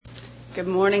Good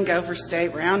morning, Gopher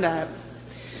State Roundup.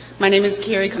 My name is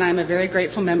Carrie, and I'm a very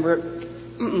grateful member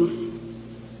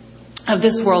of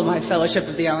this Worldwide Fellowship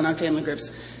of the Al-Anon Family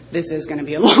Groups. This is going to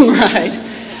be a long ride.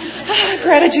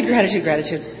 Gratitude, gratitude,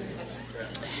 gratitude.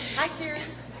 Hi, Carrie.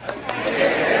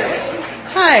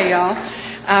 Hi, y'all.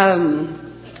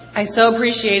 I so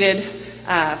appreciated,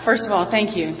 first of all,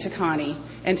 thank you to Connie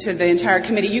and to the entire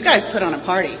committee. You guys put on a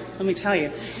party, let me tell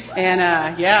you. And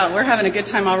yeah, we're having a good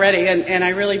time already, and I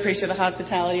really appreciate the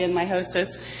hospitality and my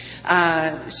hostess,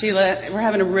 Sheila. We're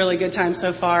having a really good time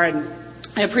so far, and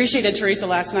I appreciated Teresa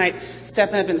last night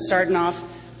stepping up and starting off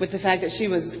with the fact that she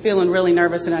was feeling really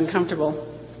nervous and uncomfortable,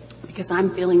 because I'm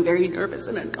feeling very nervous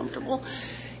and uncomfortable.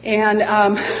 And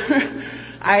I'm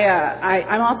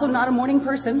also not a morning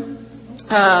person,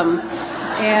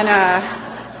 and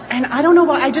I don't know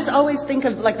why, I just always think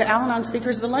of like the Al-Anon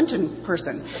speakers, the luncheon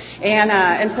person.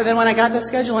 And so then when I got the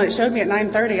schedule and it showed me at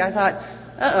 9:30, I thought,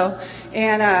 uh-oh.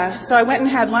 And so I went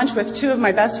and had lunch with two of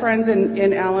my best friends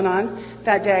in Al-Anon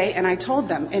that day, and I told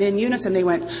them, and in unison they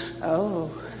went,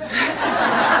 oh.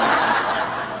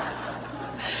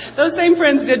 Those same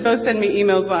friends did both send me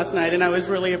emails last night, and I was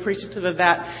really appreciative of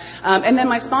that. And then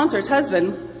my sponsor's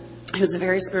husband, who's a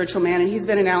very spiritual man, and he's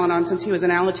been in Al-Anon since he was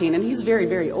an Alateen, and he's very,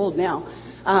 very old now.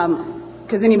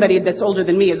 Because anybody that's older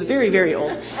than me is very, very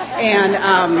old. And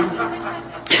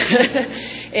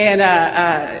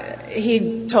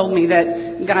he told me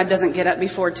that God doesn't get up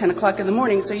before 10 o'clock in the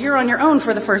morning, so you're on your own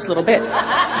for the first little bit.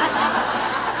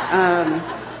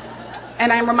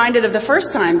 And I'm reminded of the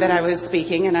first time that I was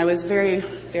speaking, and I was very,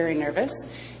 very nervous.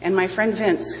 And my friend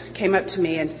Vince came up to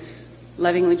me and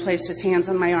lovingly placed his hands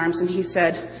on my arms, and he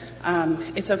said,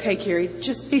 it's okay, Carrie,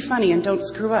 just be funny and don't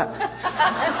screw up.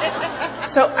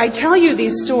 So I tell you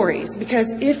these stories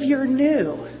because if you're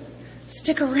new,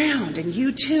 stick around and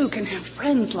you too can have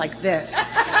friends like this.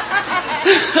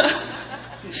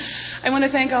 I want to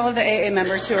thank all of the AA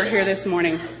members who are here this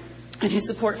morning and who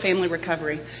support family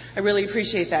recovery. I really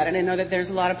appreciate that. And I know that there's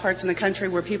a lot of parts in the country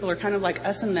where people are kind of like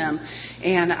us and them.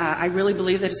 And I really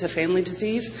believe that it's a family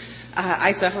disease.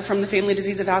 I suffer from the family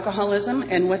disease of alcoholism.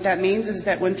 And what that means is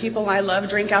that when people I love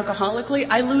drink alcoholically,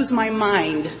 I lose my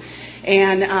mind.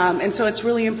 And so it's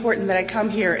really important that I come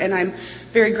here. And I'm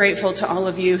very grateful to all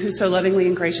of you who so lovingly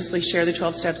and graciously share the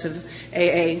 12 steps of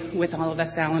AA with all of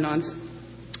us Al-Anons.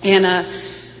 And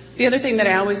the other thing that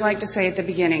I always like to say at the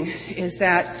beginning is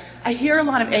that I hear a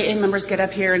lot of AA members get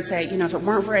up here and say, you know, if it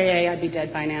weren't for AA, I'd be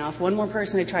dead by now. If one more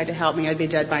person had tried to help me, I'd be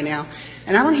dead by now.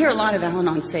 And I don't hear a lot of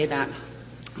Al-Anons say that.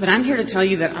 But I'm here to tell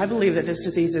you that I believe that this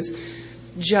disease is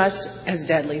just as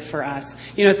deadly for us.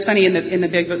 You know, it's funny, in the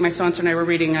Big Book, my sponsor and I were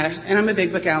reading, and I'm a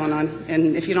Big Book Al-Anon,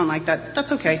 and if you don't like that,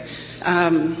 that's okay.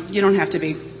 You don't have to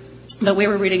be. But we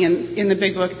were reading in the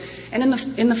Big Book, and in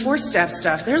the 4-step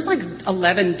stuff, there's like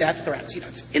 11 death threats. You know,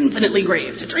 it's infinitely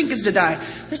grave. To drink is to die.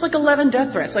 There's like 11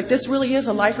 death threats. Like, this really is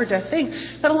a life or death thing.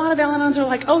 But a lot of Al-Anons are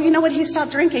like, oh, you know what? He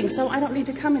stopped drinking, so I don't need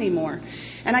to come anymore.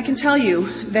 And I can tell you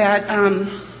that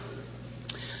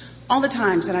all the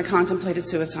times that I contemplated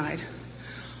suicide,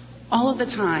 all of the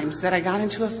times that I got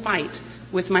into a fight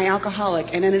with my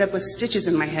alcoholic and ended up with stitches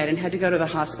in my head and had to go to the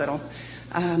hospital,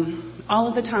 all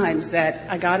of the times that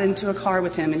I got into a car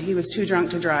with him and he was too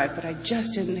drunk to drive, but I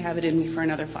just didn't have it in me for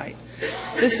another fight.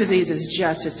 This disease is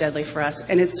just as deadly for us,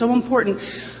 and it's so important.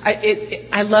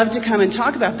 I love to come and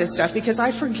talk about this stuff because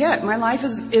I forget. My life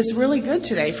is really good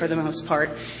today for the most part,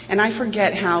 and I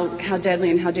forget how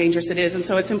deadly and how dangerous it is, and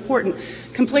so it's important.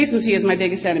 Complacency is my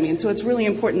biggest enemy, and so it's really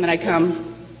important that I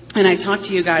come and I talk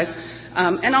to you guys.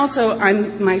 And also,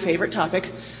 I'm my favorite topic.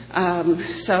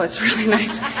 So it's really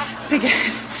nice to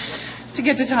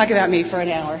get to talk about me for an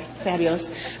hour. It's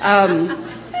fabulous. I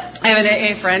have an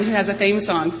AA friend who has a theme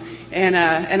song, and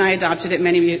I adopted it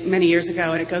many years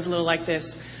ago, and it goes a little like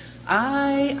this: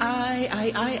 I,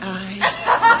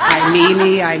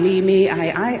 me,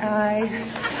 I.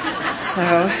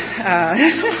 So,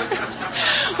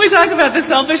 we talk about the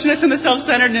selfishness and the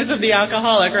self-centeredness of the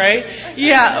alcoholic, right?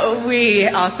 Yeah, we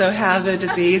also have the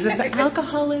disease of the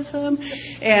alcoholism.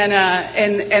 And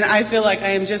I feel like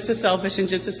I am just as selfish and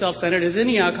just as self-centered as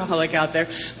any alcoholic out there.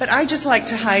 But I just like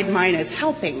to hide mine as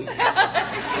helping.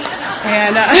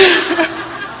 And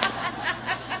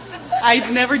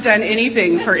I've never done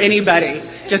anything for anybody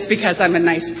just because I'm a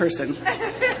nice person.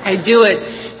 I do it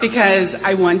because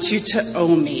I want you to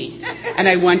owe me, and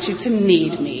I want you to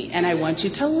need me, and I want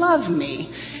you to love me.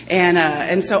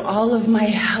 And so all of my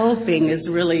helping is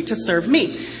really to serve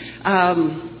me.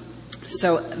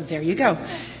 So there you go.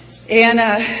 And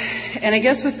I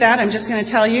guess with that, I'm just going to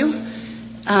tell you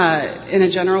in a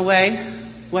general way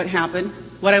what happened,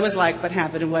 what I was like, what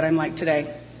happened, and what I'm like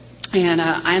today. And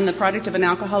I am the product of an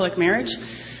alcoholic marriage.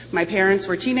 My parents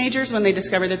were teenagers when they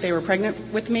discovered that they were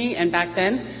pregnant with me, and back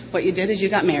then, what you did is you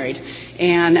got married.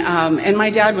 And my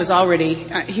dad was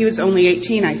he was only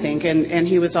 18, I think, and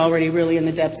he was already really in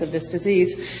the depths of this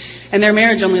disease. And their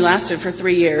marriage only lasted for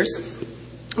 3 years.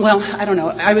 Well, I don't know.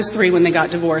 I was 3 when they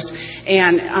got divorced.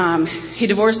 And he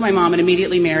divorced my mom and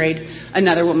immediately married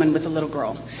another woman with a little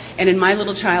girl. And in my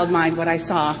little child mind, what I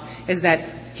saw is that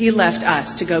he left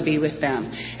us to go be with them.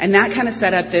 And that kind of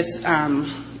set up this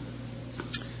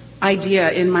idea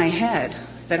in my head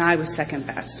that I was second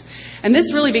best. And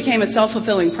this really became a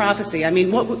self-fulfilling prophecy. I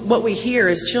mean, what we hear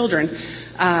as children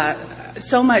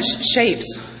so much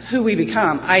shapes who we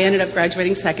become. I ended up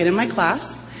graduating second in my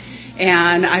class,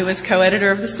 and I was co-editor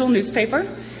of the school newspaper,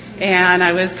 and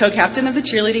I was co-captain of the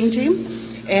cheerleading team.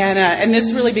 And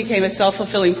this really became a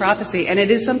self-fulfilling prophecy, and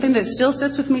it is something that still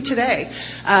sits with me today.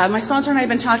 My sponsor and I have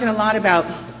been talking a lot about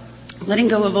letting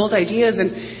go of old ideas,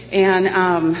 and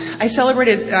I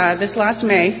celebrated this last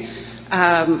May.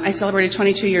 I celebrated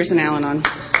 22 years in Al-Anon, and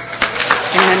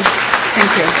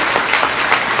thank you,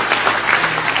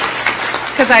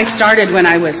 because I started when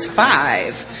I was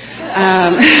 5.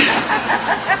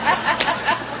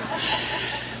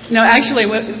 No, actually,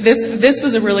 this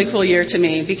was a really cool year to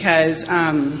me because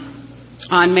on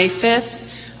May 5th,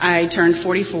 I turned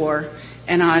 44,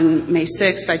 and on May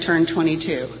 6th, I turned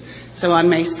 22. So on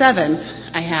May 7th,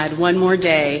 I had one more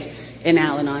day in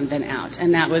Al-Anon than out,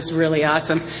 and that was really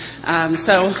awesome.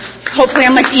 So hopefully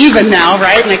I'm like even now,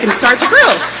 right, and I can start to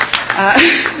grow.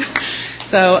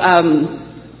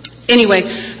 Anyway,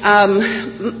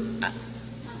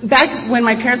 back when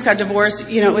my parents got divorced,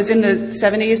 it was in the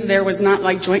 70s. There was not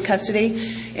like joint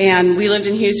custody, and we lived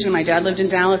in Houston, and my dad lived in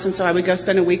Dallas, and so I would go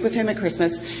spend a week with him at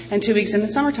Christmas and 2 weeks in the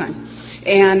summertime.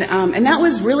 And that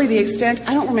was really the extent.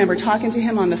 I don't remember talking to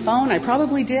him on the phone. I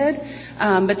probably did,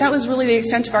 but that was really the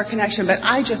extent of our connection. But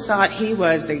I just thought he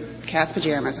was the cat's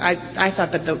pajamas. I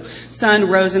thought that the sun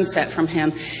rose and set from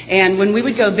him. And when we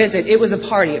would go visit, it was a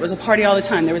party. It was a party all the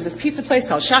time. There was this pizza place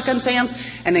called Shotgun Sam's,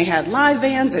 and they had live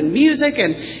bands and music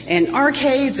and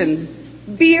arcades and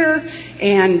beer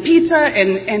and pizza,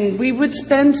 and we would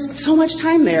spend so much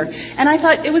time there. And I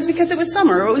thought it was because it was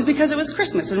summer, or it was because it was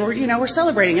Christmas, and we're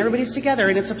celebrating, everybody's together,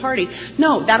 and it's a party.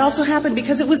 No, that also happened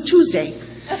because it was Tuesday,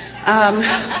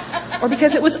 or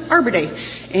because it was Arbor Day,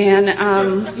 and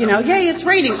yay, it's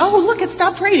raining. Oh, look, it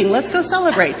stopped raining. Let's go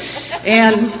celebrate.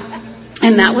 And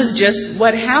that was just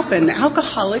what happened.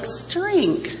 Alcoholics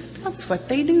drink. That's what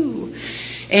they do.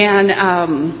 And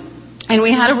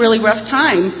we had a really rough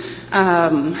time.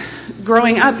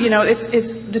 Growing up, it's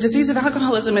the disease of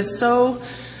alcoholism is so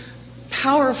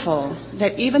powerful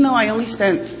that even though I only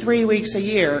spent 3 weeks a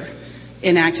year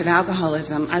in active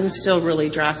alcoholism, I was still really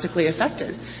drastically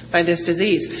affected by this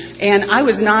disease. And I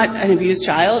was not an abused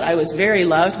child. I was very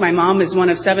loved. My mom is one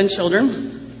of 7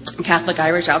 children, Catholic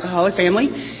Irish alcoholic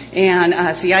family,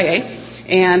 and CIA.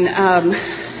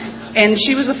 And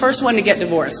she was the first one to get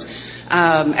divorced.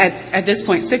 At this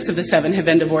point, 6 of the 7 have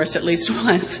been divorced at least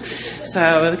once.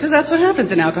 So, because that's what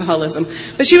happens in alcoholism.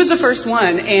 But she was the first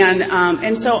one,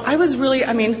 and so I was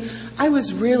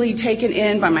really taken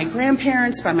in by my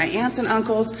grandparents, by my aunts and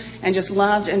uncles, and just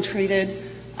loved and treated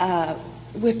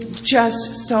with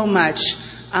just so much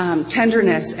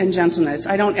tenderness and gentleness.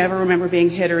 I don't ever remember being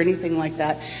hit or anything like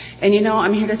that. And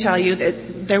I'm here to tell you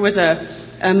that there was a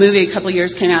movie a couple of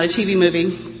years came out, a TV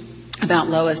movie about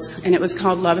Lois, and it was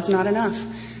called Love Is Not Enough.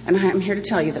 And I'm here to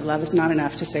tell you that love is not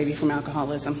enough to save you from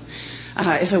alcoholism.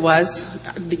 If it was,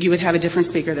 you would have a different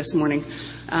speaker this morning,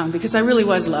 because I really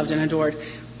was loved and adored.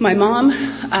 My mom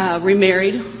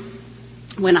remarried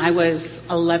when I was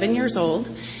 11 years old,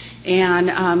 and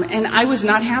I was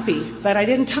not happy, but I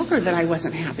didn't tell her that I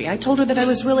wasn't happy. I told her that I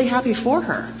was really happy for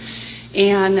her.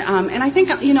 And I think,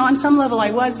 on some level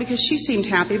I was, because she seemed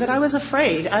happy, but I was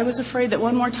afraid. I was afraid that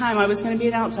one more time I was going to be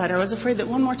an outsider. I was afraid that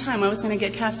one more time I was going to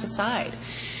get cast aside.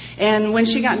 And when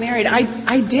she got married,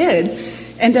 I did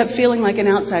end up feeling like an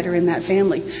outsider in that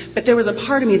family. But there was a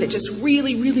part of me that just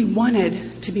really, really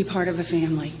wanted to be part of a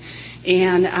family.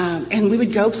 And we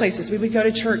would go places. We would go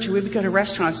to church, or we would go to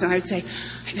restaurants, and I would say,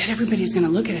 I bet everybody's going to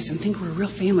look at us and think we're a real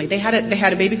family. They had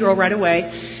a baby girl right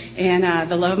away, and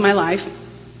the love of my life.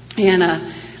 And I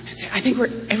said, I think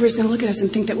everybody's going to look at us and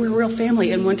think that we're a real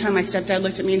family. And one time my stepdad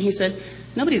looked at me and he said,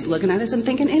 nobody's looking at us and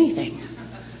thinking anything.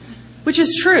 Which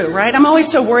is true, right? I'm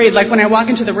always so worried, like when I walk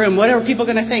into the room, what are people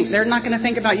going to think? They're not going to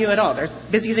think about you at all. They're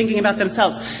busy thinking about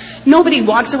themselves. Nobody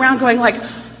walks around going like,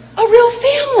 a real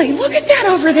family, look at that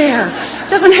over there.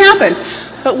 Doesn't happen.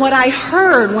 But what I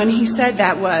heard when he said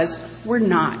that was, we're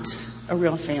not a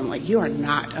real family. You are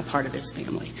not a part of this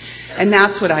family. And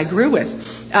that's what I grew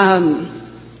with.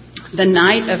 The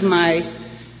night of my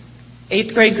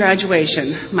 8th grade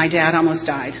graduation, my dad almost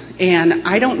died. And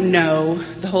I don't know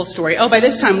the whole story. Oh, by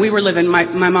this time we were living, my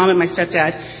mom and my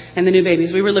stepdad and the new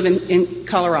babies, we were living in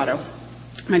Colorado.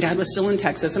 My dad was still in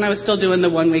Texas, and I was still doing the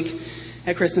 1 week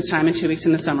at Christmas time and 2 weeks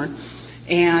in the summer.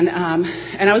 And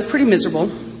I was pretty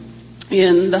miserable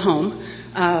in the home.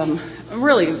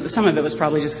 Really, some of it was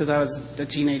probably just because I was a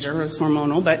teenager. It was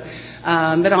hormonal, but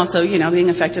also, being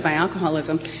affected by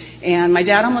alcoholism. And my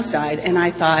dad almost died, and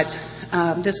I thought,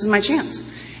 this is my chance.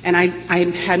 And I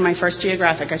had my first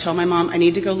geographic. I told my mom, I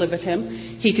need to go live with him.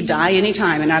 He could die any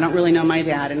time, and I don't really know my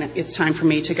dad, and it's time for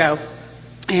me to go.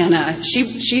 And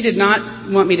she did not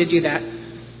want me to do that.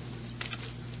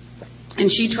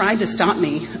 And she tried to stop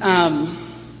me. And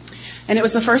it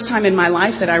was the first time in my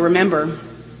life that I remember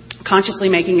consciously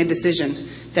making a decision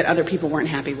that other people weren't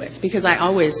happy with, because I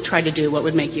always tried to do what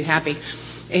would make you happy.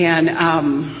 And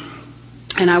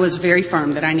I was very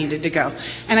firm that I needed to go.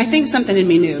 And I think something in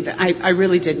me knew that I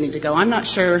really did need to go. I'm not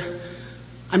sure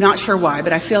why,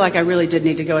 but I feel like I really did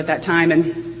need to go at that time.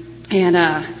 And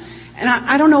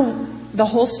I don't know the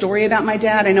whole story about my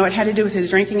dad. I know it had to do with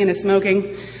his drinking and his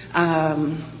smoking.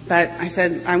 But I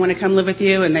said, I want to come live with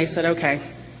you. And they said, okay.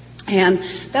 And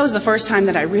that was the first time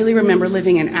that I really remember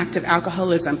living in active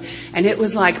alcoholism. And it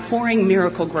was like pouring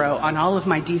Miracle Grow on all of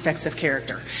my defects of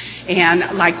character.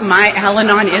 And like my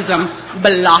Al-Anonism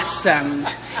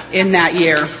blossomed in that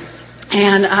year.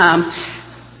 And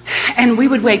we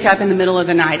would wake up in the middle of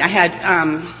the night. I had,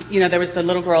 there was the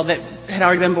little girl that had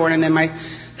already been born, and then my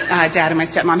dad and my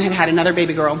stepmom had another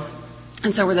baby girl.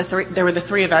 And so there were the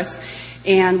three of us.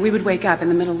 And we would wake up in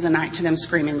the middle of the night to them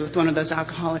screaming with one of those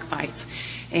alcoholic fights.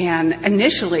 And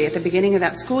initially, at the beginning of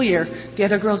that school year, the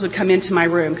other girls would come into my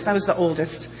room, because I was the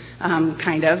oldest,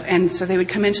 kind of. And so they would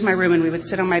come into my room, and we would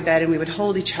sit on my bed, and we would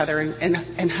hold each other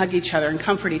and hug each other and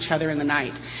comfort each other in the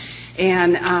night.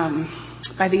 And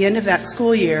by the end of that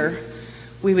school year,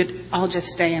 we would all just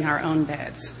stay in our own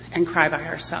beds and cry by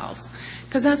ourselves.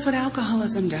 Because that's what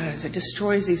alcoholism does. It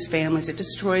destroys these families. It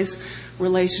destroys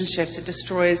relationships. It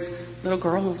destroys little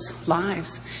girls'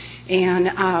 lives. And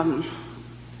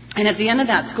at the end of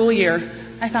that school year,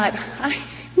 I thought, I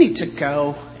need to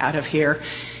go out of here.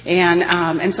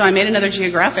 And so I made another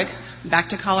geographic back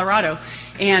to Colorado.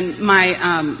 And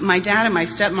my dad and my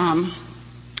stepmom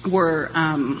were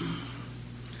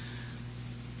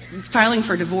filing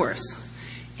for divorce.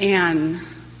 And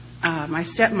my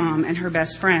stepmom and her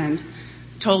best friend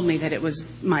told me that it was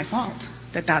my fault,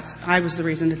 that I was the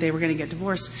reason that they were going to get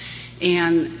divorced.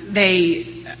 And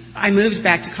I moved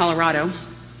back to Colorado,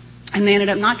 and they ended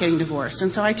up not getting divorced.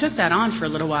 And so I took that on for a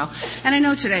little while. And I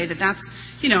know today that that's,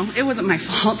 it wasn't my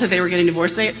fault that they were getting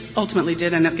divorced. They ultimately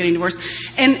did end up getting divorced.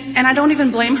 And I don't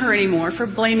even blame her anymore for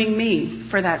blaming me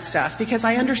for that stuff, because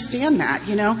I understand that,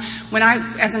 When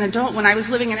as an adult, when I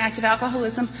was living in active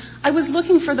alcoholism, I was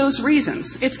looking for those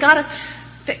reasons.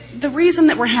 The reason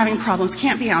that we're having problems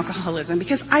can't be alcoholism,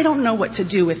 because I don't know what to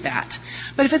do with that.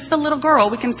 But if it's the little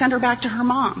girl, we can send her back to her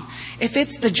mom. If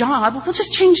it's the job, we'll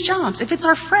just change jobs. If it's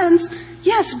our friends,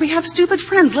 yes, we have stupid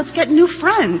friends. Let's get new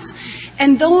friends.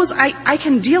 And those, I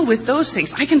can deal with those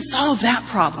things. I can solve that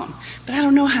problem. But I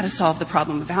don't know how to solve the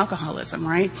problem of alcoholism,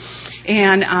 right?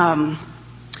 And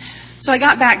so I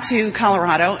got back to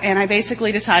Colorado, and I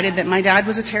basically decided that my dad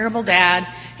was a terrible dad,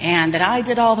 and that I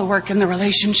did all the work in the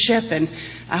relationship, and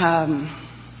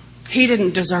he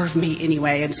didn't deserve me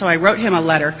anyway. And so I wrote him a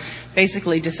letter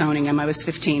basically disowning him. I was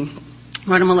 15.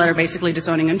 Wrote him a letter basically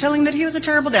disowning him, telling him that he was a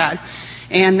terrible dad,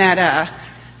 and that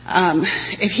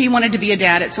if he wanted to be a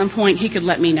dad at some point, he could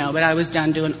let me know, but I was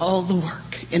done doing all the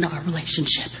work in our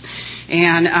relationship.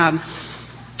 And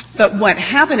but what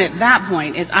happened at that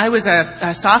point is I was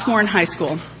a sophomore in high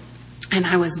school, and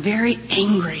I was very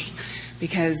angry,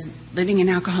 because living in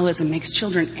alcoholism makes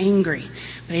children angry.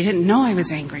 But I didn't know I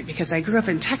was angry, because I grew up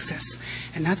in Texas,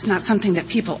 and that's not something that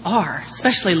people are,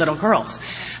 especially little girls.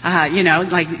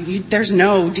 There's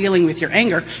no dealing with your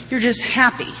anger. You're just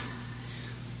happy.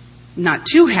 Not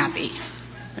too happy.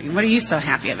 What are you so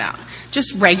happy about?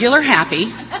 Just regular happy,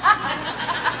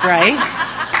 right?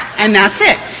 And that's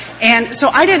it. And so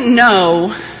I didn't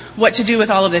know what to do with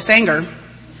all of this anger.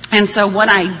 And so what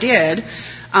I did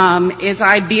is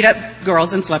I beat up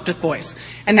girls and slept with boys.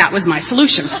 And that was my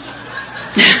solution.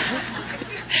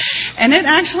 And it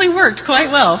actually worked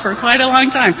quite well for quite a long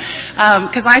time.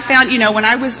 Because I found,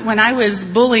 when I was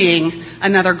bullying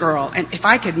another girl, and if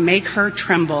I could make her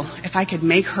tremble, if I could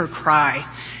make her cry,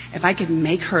 if I could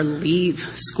make her leave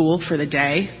school for the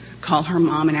day, call her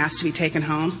mom and ask to be taken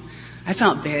home, I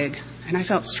felt big. and I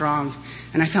felt strong,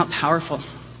 and I felt powerful.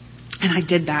 And I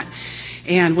did that.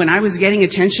 And when I was getting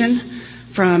attention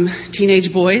from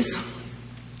teenage boys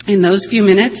in those few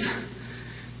minutes,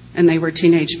 and they were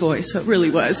teenage boys, so it really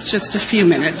was just a few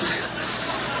minutes.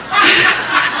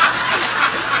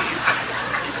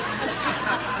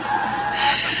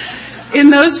 In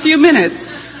those few minutes,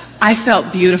 I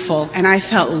felt beautiful, and I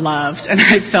felt loved, and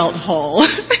I felt whole.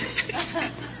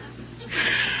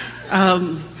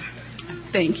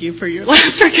 Thank you for your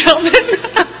laughter, Kelvin.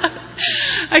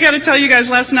 I got to tell you guys,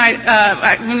 last night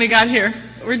when we got here,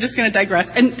 we're just going to digress,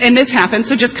 and this happened,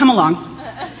 so just come along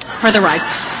for the ride.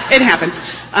 It happens.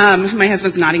 My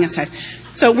husband's nodding his head.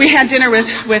 So we had dinner with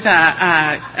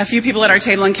a few people at our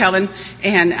table, and Kelvin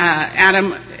and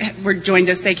Adam joined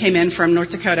us. They came in from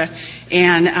North Dakota,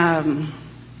 and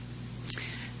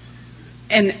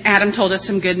Adam told us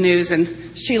some good news,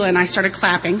 and Sheila and I started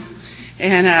clapping,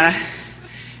 and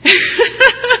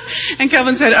and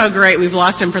Kelvin said, "Oh, great, we've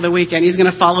lost him for the weekend. He's going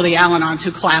to follow the Al-Anons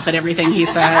who clap at everything he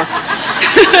says."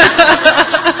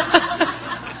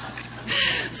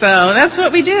 So that's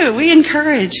what we do. We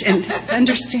encourage and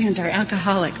understand our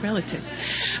alcoholic relatives.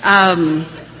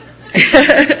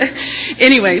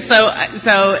 Anyway,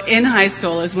 so in high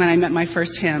school is when I met my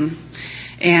first him,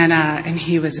 and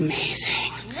he was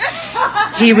amazing.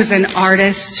 He was an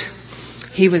artist.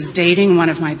 He was dating one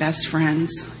of my best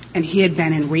friends, and he had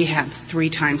been in rehab 3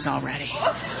 times already.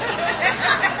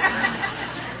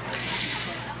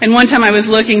 And one time I was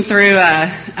looking through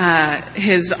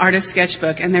his artist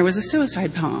sketchbook, and there was a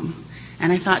suicide poem.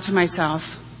 And I thought to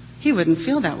myself, he wouldn't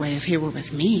feel that way if he were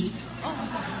with me.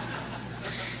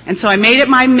 And so I made it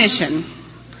my mission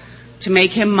to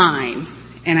make him mine,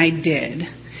 and I did.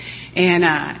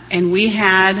 And we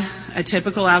had a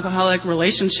typical alcoholic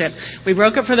relationship. We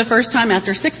broke up for the first time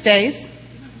after 6 days.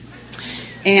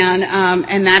 And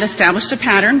that established a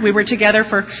pattern. We were together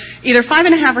for either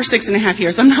 5.5 or 6.5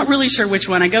 years. I'm not really sure which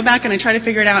one. I go back and I try to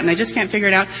figure it out, and I just can't figure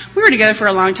it out. We were together for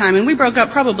a long time, and we broke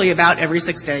up probably about every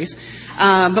 6 days.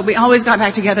 But we always got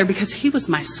back together because he was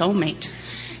my soulmate.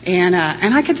 And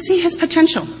I could see his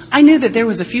potential. I knew that there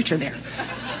was a future there.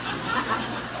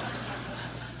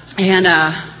 And,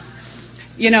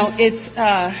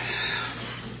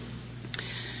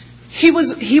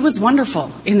 He was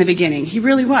wonderful in the beginning. He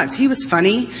really was. He was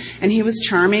funny, and he was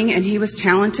charming, and he was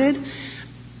talented.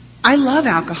 I love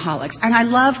alcoholics, and I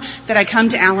love that I come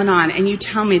to Al-Anon and you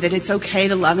tell me that it's okay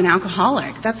to love an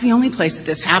alcoholic. That's the only place that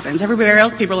this happens. Everywhere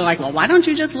else, people are like, well, why don't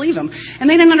you just leave him? And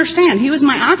they didn't understand. He was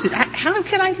my oxygen. How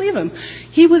could I leave him?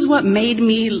 He was what made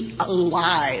me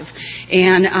alive.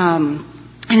 And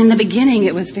in the beginning,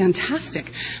 it was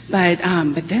fantastic, but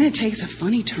then it takes a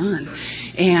funny turn,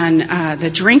 and the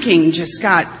drinking just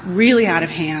got really out of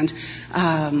hand.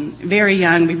 Very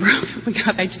young, we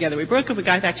got back together. We broke up, we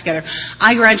got back together.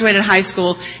 I graduated high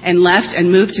school and left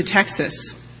and moved to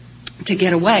Texas to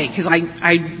get away, because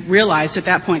I realized at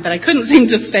that point that I couldn't seem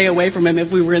to stay away from him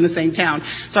if we were in the same town.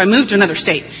 So I moved to another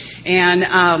state, and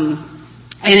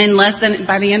in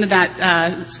by the end of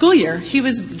that school year, he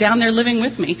was down there living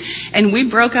with me. And we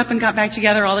broke up and got back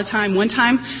together all the time. One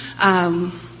time,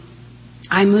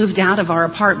 I moved out of our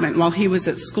apartment while he was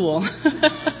at school.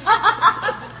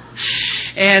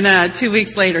 And 2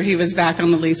 weeks later, he was back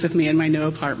on the lease with me in my new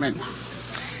apartment.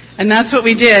 And that's what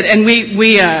we did. And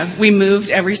we moved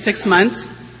every 6 months,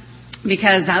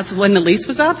 because that's when the lease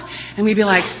was up. And we'd be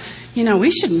like,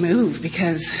 we should move,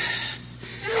 because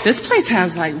this place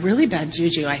has like really bad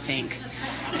juju, I think.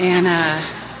 And,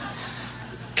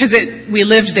 cause we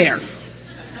lived there.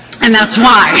 And that's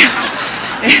why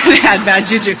it had bad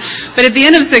juju. But at the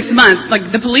end of 6 months,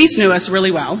 like, the police knew us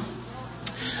really well.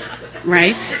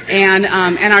 Right? And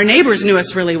our neighbors knew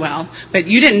us really well. But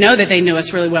you didn't know that they knew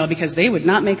us really well, because they would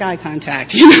not make eye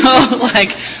contact,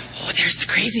 like, oh, there's the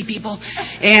crazy people.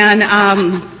 And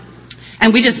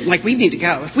we just, like, we need to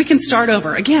go. If we can start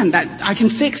over, again, that I can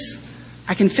fix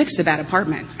the bad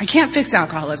apartment. I can't fix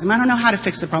alcoholism. I don't know how to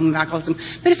fix the problem of alcoholism.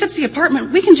 But if it's the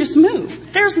apartment, we can just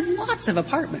move. There's lots of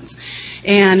apartments.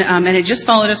 And it just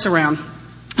followed us around.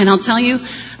 And I'll tell you,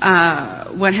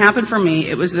 what happened for me,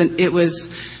 it was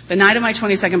the night of my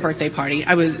 22nd birthday party.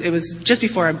 It was just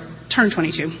before I turned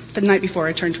 22, the night before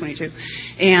I turned 22.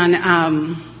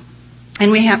 And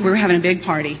we were having a big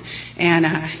party. And,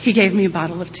 he gave me a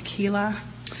bottle of tequila.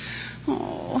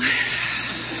 Oh.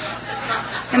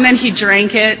 And then he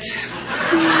drank it.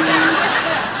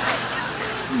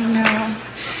 I know.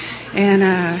 And,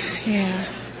 yeah.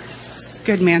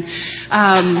 Good man.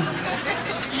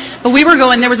 but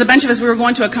there was a bunch of us, we were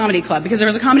going to a comedy club because there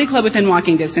was a comedy club within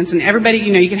walking distance, and everybody,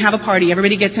 you can have a party,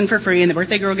 everybody gets in for free, and the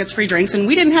birthday girl gets free drinks, and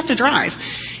we didn't have to drive.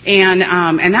 And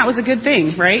that was a good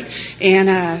thing, right?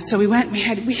 And so we went, we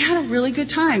had a really good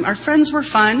time. Our friends were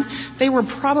fun. They were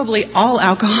probably all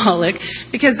alcoholic,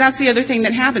 because that's the other thing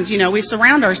that happens. We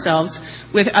surround ourselves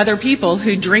with other people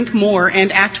who drink more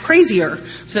and act crazier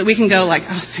so that we can go like,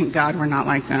 oh, thank God we're not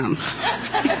like them.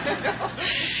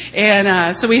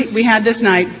 And so we had this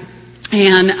night,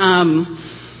 and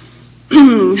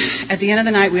at the end of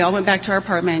the night, we all went back to our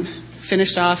apartment,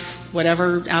 finished off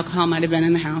whatever alcohol might have been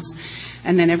in the house,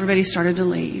 and then everybody started to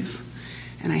leave.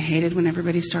 And I hated when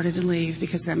everybody started to leave,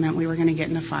 because that meant we were going to get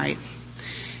in a fight.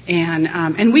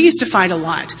 And we used to fight a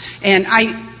lot. And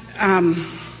I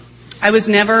was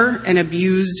never an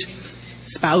abused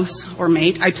spouse or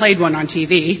mate. I played one on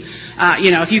TV.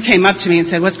 If you came up to me and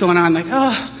said, "What's going on?" I'm like,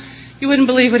 "Oh, you wouldn't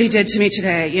believe what he did to me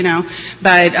today,"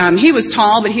 But he was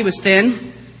tall, but he was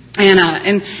thin.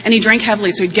 And he drank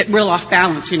heavily, so he'd get real off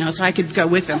balance, so I could go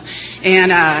with him.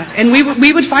 And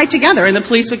we would fight together, and the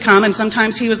police would come, and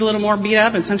sometimes he was a little more beat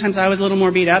up, and sometimes I was a little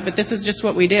more beat up, but this is just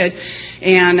what we did.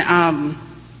 And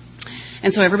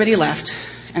so everybody left,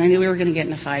 and I knew we were going to get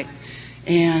in a fight.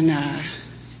 And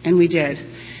we did.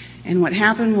 And what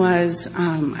happened was,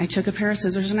 I took a pair of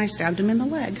scissors and I stabbed him in the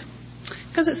leg,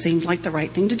 because it seemed like the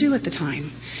right thing to do at the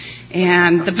time.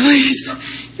 And the police,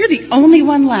 you're the only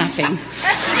one laughing.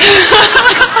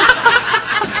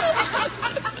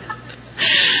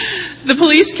 The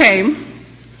police came,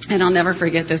 and I'll never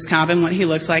forget this cop and what he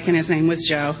looks like, and his name was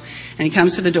Joe. And he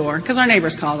comes to the door, because our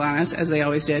neighbors called on us, as they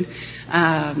always did.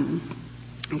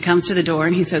 He comes to the door,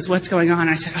 and he says, "What's going on?" And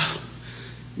I said, "Oh,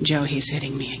 Joe, he's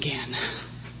hitting me again."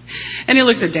 And he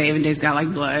looks at Dave, and Dave's got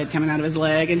like blood coming out of his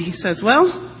leg, and he says,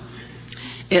 "Well,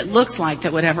 it looks like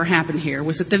that whatever happened here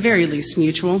was at the very least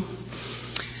mutual.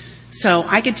 So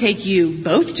I could take you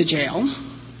both to jail,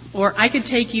 or I could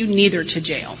take you neither to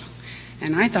jail."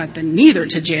 And I thought the neither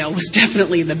to jail was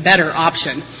definitely the better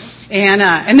option.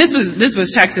 And this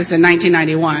was Texas in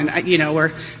 1991,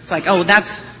 where it's like, oh,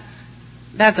 that's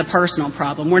a personal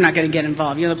problem. We're not going to get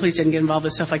involved. The police didn't get involved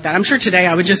with stuff like that. I'm sure today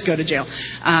I would just go to jail.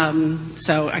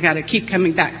 So I got to keep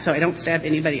coming back so I don't stab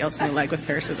anybody else in the leg with a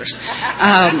pair of scissors.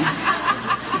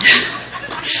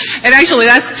 And actually,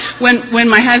 that's when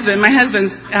my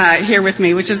husband's here with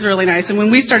me, which is really nice. And when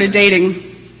we started dating,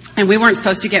 and we weren't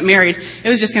supposed to get married, it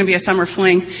was just going to be a summer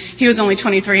fling. He was only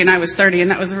 23 and I was 30, and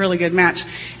that was a really good match.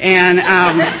 And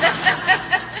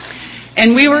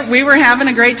we were having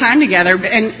a great time together,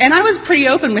 and I was pretty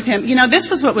open with him. This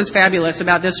was what was fabulous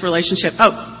about this relationship.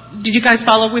 Oh, did you guys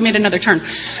follow? We made another turn.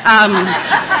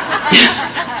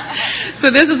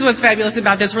 So this is what's fabulous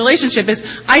about this relationship is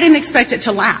I didn't expect it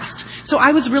to last. So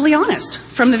I was really honest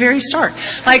from the very start.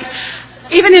 Like,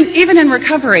 even in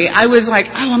recovery, I was like,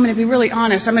 oh, I'm going to be really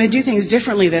honest. I'm going to do things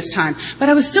differently this time. But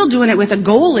I was still doing it with a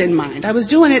goal in mind. I'm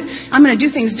going to do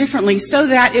things differently so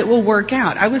that it will work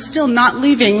out. I was still not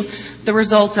leaving the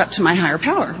results up to my higher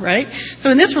power, right?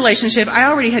 So in this relationship, I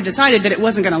already had decided that it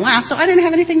wasn't going to last, so I didn't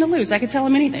have anything to lose. I could tell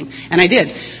him anything. And I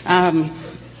did.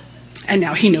 And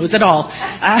now he knows it all.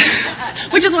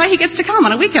 Which is why he gets to come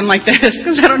on a weekend like this,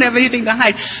 because I don't have anything to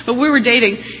hide. But we were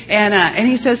dating, and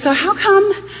he says, "So how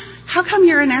come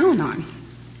you're an Al-Anon?"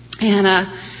 And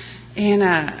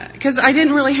because I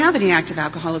didn't really have any active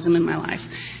alcoholism in my life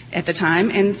at the time.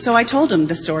 And so I told him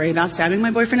the story about stabbing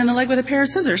my boyfriend in the leg with a pair of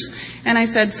scissors. And I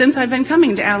said, since I've been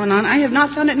coming to Al-Anon, I have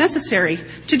not found it necessary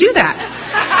to do that.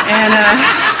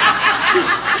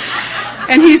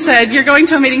 And he said, "You're going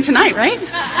to a meeting tonight, right?"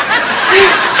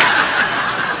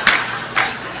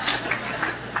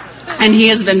 And he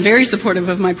has been very supportive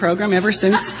of my program ever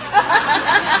since.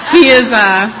 He is,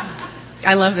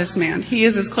 I love this man. He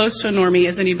is as close to a normie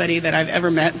as anybody that I've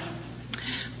ever met.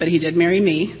 But he did marry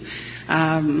me.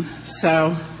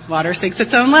 So water seeks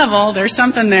its own level. There's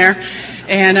something there.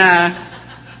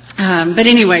 But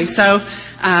anyway, so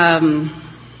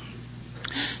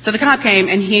the cop came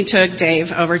and he took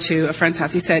Dave over to a friend's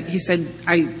house. I said,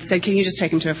 "Can you just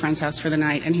take him to a friend's house for the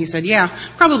night?" And he said, "Yeah,"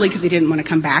 probably because he didn't want to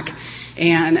come back.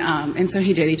 And so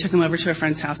he did. He took him over to a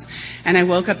friend's house. And I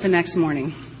woke up the next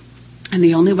morning. And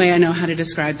the only way I know how to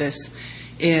describe this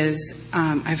is,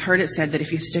 I've heard it said that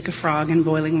if you stick a frog in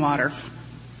boiling water,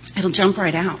 it'll jump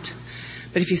right out.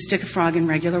 But if you stick a frog in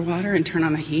regular water and turn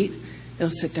on the heat, it'll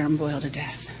sit there and boil to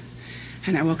death.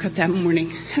 And I woke up that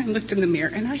morning and I looked in the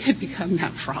mirror and I had become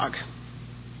that frog.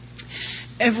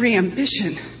 Every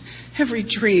ambition, every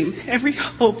dream, every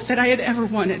hope that I had ever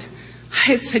wanted,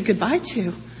 I had said goodbye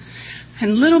to.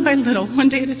 And little by little, one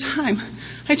day at a time,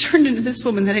 I turned into this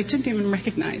woman that I didn't even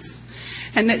recognize.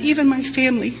 and that even my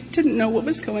family didn't know what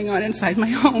was going on inside my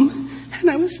home, and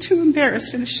I was too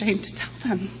embarrassed and ashamed to tell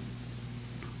them.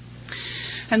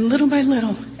 And little by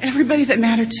little, everybody that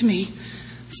mattered to me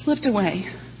slipped away.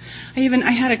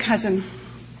 I had a cousin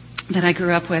that I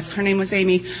grew up with. Her name was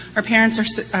Amy. Our parents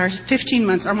are 15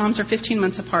 months, our moms are 15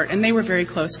 months apart, and they were very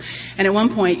close. And at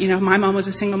one point, my mom was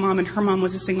a single mom and her mom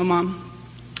was a single mom.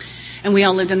 And we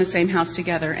all lived in the same house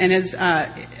together. And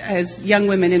as young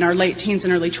women in our late teens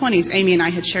and early 20s, Amy and I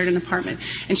had shared an apartment.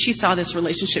 And she saw this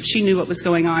relationship. She knew what was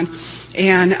going on.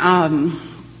 And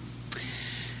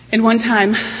one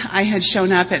time I had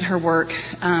shown up at her work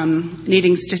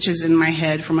needing stitches in my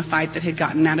head from a fight that had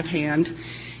gotten out of hand.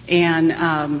 And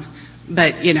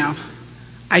but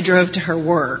I drove to her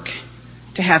work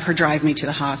to have her drive me to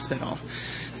the hospital.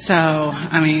 So,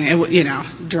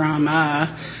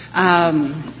 drama.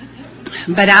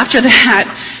 But after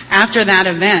that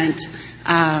event,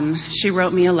 she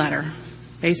wrote me a letter,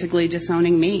 basically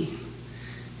disowning me,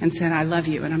 and said, "I love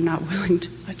you, and I'm not willing to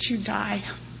let you die."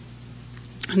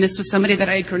 And this was somebody that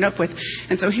I had grown up with.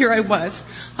 And so here I was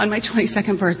on my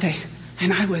 22nd birthday,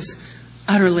 and I was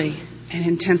utterly and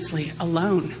intensely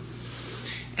alone.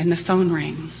 And the phone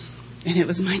rang, and it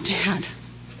was my dad,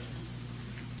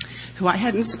 who I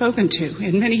hadn't spoken to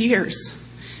in many years,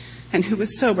 and who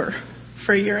was sober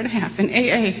for 1.5 years in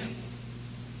AA.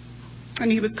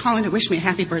 And he was calling to wish me a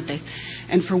happy birthday.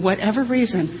 And for whatever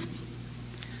reason,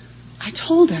 I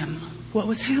told him what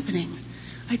was happening.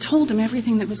 I told him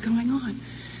everything that was going on.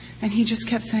 And he just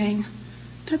kept saying,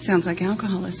 "That sounds like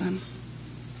alcoholism.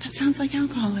 That sounds like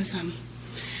alcoholism."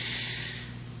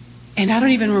 And I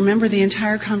don't even remember the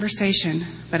entire conversation,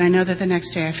 but I know that the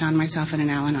next day I found myself in an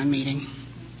Al-Anon meeting.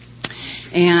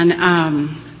 And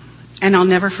I'll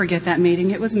never forget that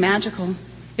meeting. It was magical.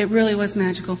 It really was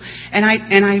magical. And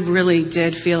I really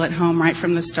did feel at home right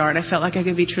from the start. I felt like I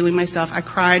could be truly myself. I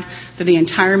cried for the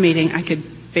entire meeting. I could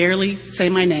barely say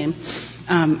my name.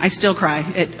 I still cry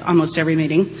at almost every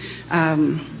meeting.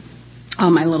 All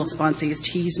my little sponsees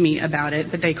tease me about it,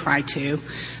 but they cry too.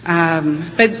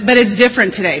 But it's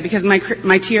different today because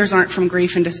my tears aren't from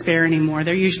grief and despair anymore.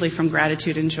 They're usually from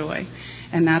gratitude and joy.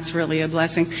 And that's really a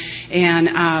blessing. And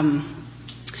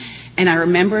I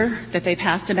remember that they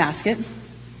passed a basket,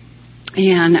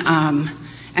 and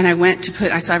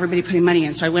I saw everybody putting money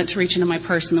in, so I went to reach into my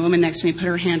purse, and the woman next to me put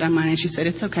her hand on mine, and she said,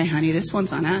 "It's okay, honey, this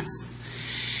one's on us."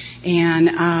 And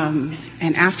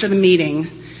after the meeting,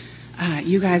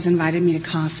 you guys invited me to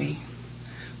coffee,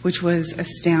 which was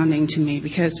astounding to me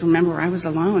because, remember, I was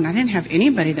alone. I didn't have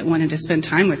anybody that wanted to spend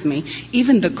time with me.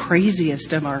 Even the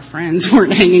craziest of our friends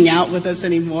weren't hanging out with us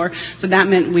anymore. So that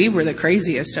meant we were the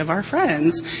craziest of our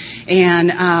friends.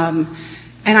 And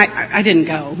I didn't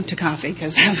go to coffee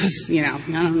because I was,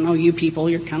 I don't know you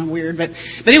people, you're kind of weird, but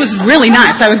it was really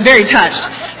nice. I was very touched.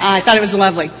 I thought it was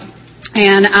lovely.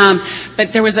 And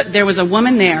but there was a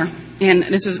woman there, and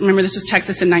this was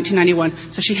Texas in 1991,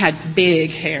 so she had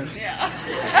big hair. Yeah.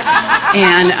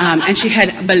 And she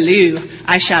had blue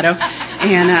eyeshadow,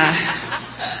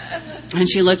 and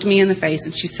she looked me in the face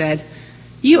and she said,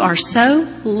 "You are so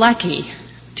lucky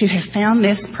to have found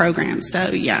this program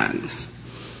so young."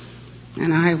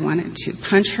 And I wanted to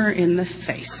punch her in the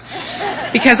face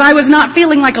because I was not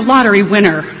feeling like a lottery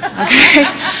winner. Okay,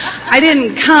 I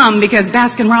didn't come because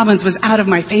Baskin Robbins was out of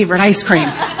my favorite ice cream.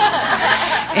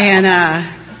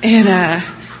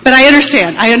 But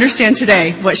I understand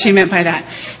today what she meant by that.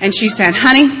 And she said,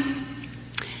 "Honey,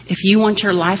 if you want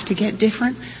your life to get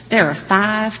different, there are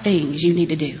 5 things you need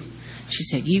to do." She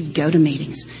said, "You go to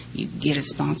meetings, you get a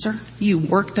sponsor, you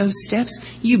work those steps,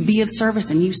 you be of service,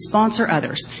 and you sponsor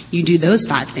others. You do those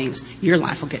 5 things, your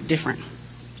life will get different."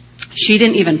 She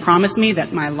didn't even promise me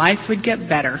that my life would get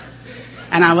better.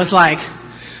 And I was like,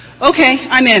 okay,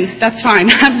 I'm in. That's fine.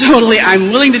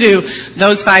 I'm willing to do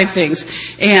those 5 things.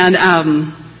 And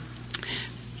I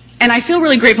feel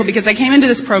really grateful because I came into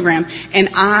this program and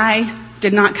I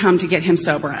did not come to get him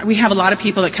sober. We have a lot of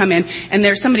people that come in, and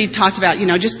somebody talked about,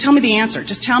 just tell me the answer.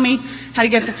 Just tell me how to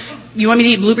get you want me to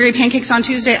eat blueberry pancakes on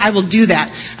Tuesday? I will do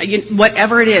that.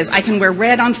 Whatever it is. I can wear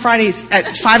red on Fridays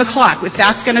at 5 o'clock if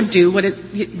that's going to do what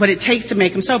it takes to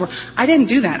make him sober. I didn't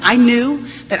do that. I knew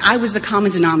that I was the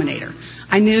common denominator.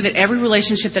 I knew that every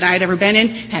relationship that I had ever been in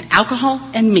had alcohol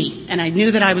and me, and I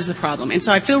knew that I was the problem. And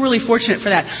so I feel really fortunate for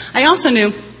that. I also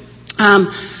knew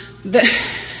that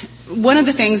one of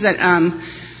the things that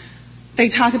they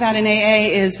talk about in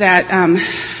AA is that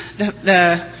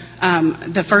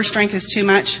the first drink is too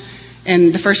much,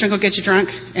 and the first drink will get you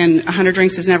drunk, and 100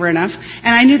 drinks is never enough.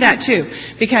 And I knew that too,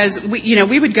 because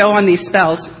we would go on these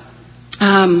spells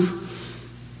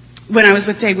when I was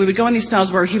with Dave, we would go on these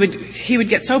spells where he would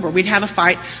get sober. We'd have a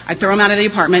fight. I'd throw him out of the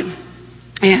apartment,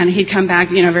 and he'd come back,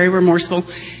 very remorseful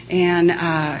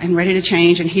and ready to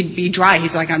change. And he'd be dry.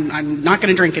 He's like, I'm not going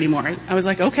to drink anymore. I was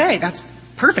like, okay, that's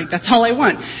perfect. That's all I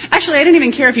want. Actually, I didn't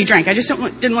even care if he drank. I just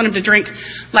didn't want him to drink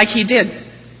like he did.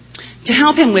 To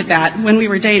help him with that, when we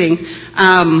were dating,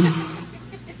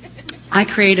 I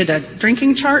created a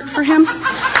drinking chart for him.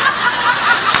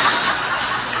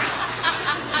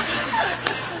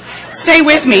 Stay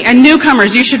with me. And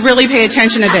newcomers, you should really pay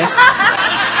attention to this.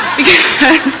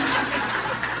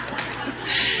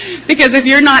 Because if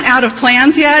you're not out of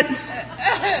plans yet,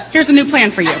 here's a new plan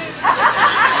for you.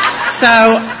 So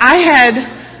I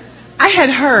had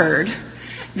heard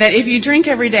that if you drink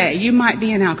every day, you might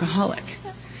be an alcoholic.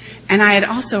 And I had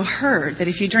also heard that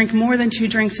if you drink more than 2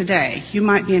 drinks a day, you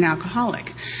might be an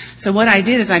alcoholic. So what I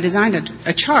did is I designed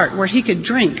a chart where he could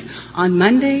drink on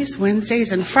Mondays,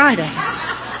 Wednesdays, and Fridays.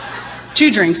 2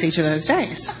 drinks each of those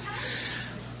days.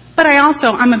 But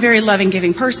I'm a very loving,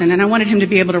 giving person, and I wanted him to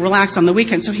be able to relax on the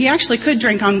weekend. So he actually could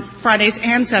drink on Fridays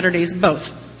and Saturdays,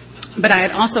 both. But I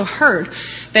had also heard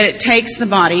that it takes the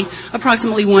body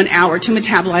approximately 1 hour to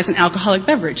metabolize an alcoholic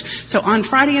beverage. So on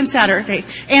Friday and Saturday,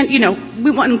 and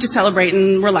we want him to celebrate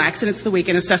and relax, and it's the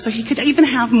weekend and stuff, so he could even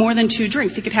have more than 2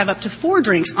 drinks. He could have up to 4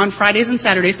 drinks on Fridays and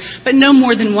Saturdays, but no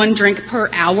more than 1 drink per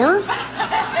hour.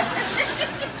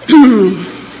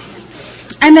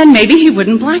 And then maybe he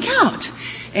wouldn't black out.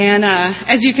 And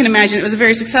as you can imagine, it was a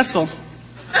very successful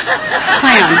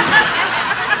plan.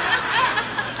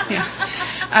 Yeah.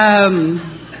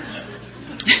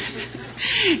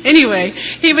 Anyway,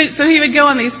 he would go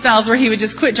on these spells where he would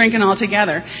just quit drinking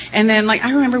altogether. And then, I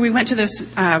remember we went to this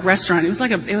restaurant. It was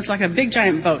like a big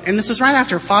giant boat, and this was right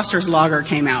after Foster's Lager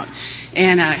came out.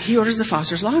 And he orders the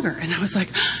Foster's Lager, and I was like,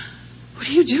 "What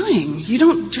are you doing? You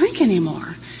don't drink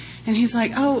anymore." And he's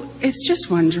like, "Oh, it's just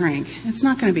 1 drink. It's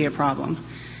not going to be a problem."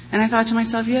 And I thought to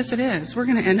myself, yes, it is. We're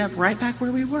going to end up right back where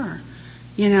we were.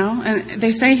 And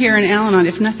they say here in Al-Anon,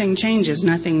 if nothing changes,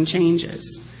 nothing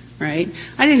changes. Right?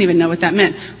 I didn't even know what that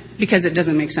meant because it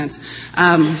doesn't make sense.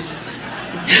 And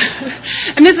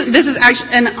this is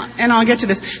actually, and I'll get to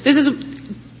this. This is,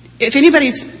 if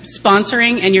anybody's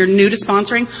sponsoring and you're new to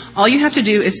sponsoring, all you have to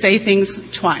do is say things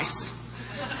twice.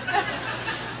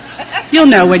 You'll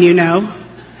know when you know.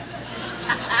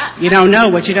 You don't know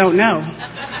what you don't know.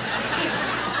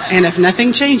 And if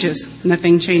nothing changes,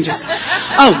 nothing changes.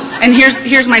 Oh, and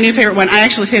here's my new favorite one. I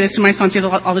actually say this to my sponsor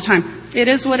all the time. It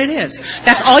is what it is.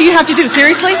 That's all you have to do,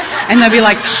 seriously. And they'll be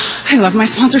like, "I love my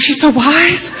sponsor. She's so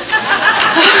wise."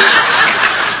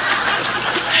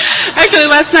 Actually,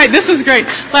 last night, this was great.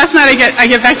 Last night I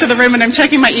get back to the room and I'm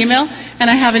checking my email, and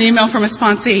I have an email from a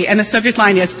sponsee, and the subject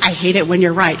line is, "I hate it when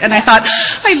you're right." And I thought,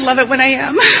 I love it when I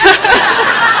am.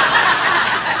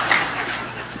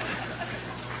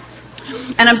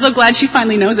 And I'm so glad she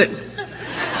finally knows it.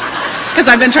 Because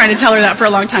I've been trying to tell her that for a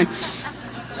long time.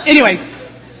 Anyway,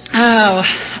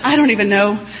 I don't even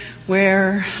know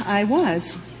where I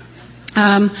was.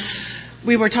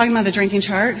 We were talking about the drinking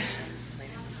chart.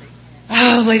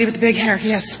 Oh, lady with the big hair,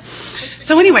 yes.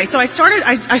 So anyway, I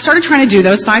started trying to do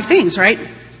those 5 things, right?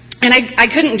 And I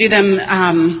couldn't do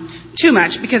them too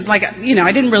much because, I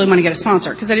didn't really want to get a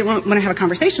sponsor because I didn't want to have a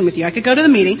conversation with you. I could go to the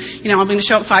meeting, I'm going to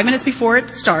show up 5 minutes before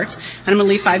it starts, and I'm going to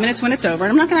leave 5 minutes when it's over,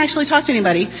 and I'm not going to actually talk to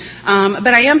anybody.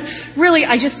 But I am really,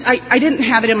 I didn't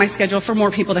have it in my schedule for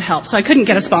more people to help, so I couldn't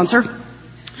get a sponsor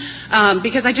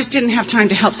because I just didn't have time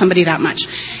to help somebody that much.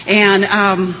 And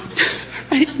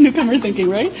newcomer thinking,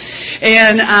 right?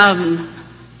 And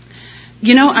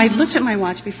I looked at my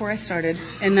watch before I started,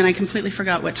 and then I completely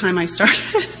forgot what time I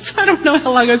started. So I don't know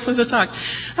how long I was supposed to talk.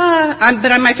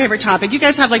 But on my favorite topic. You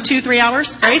guys have 2-3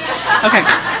 hours, right? Okay.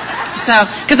 So,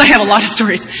 because I have a lot of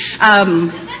stories.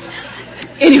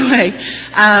 Anyway,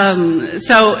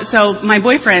 so my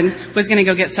boyfriend was going to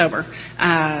go get sober.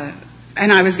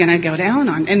 And I was going to go to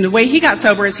Al-Anon. And the way he got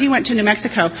sober is he went to New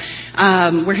Mexico,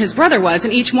 where his brother was,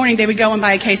 and each morning they would go and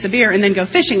buy a case of beer and then go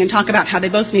fishing and talk about how they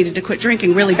both needed to quit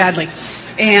drinking really badly.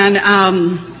 And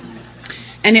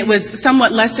it was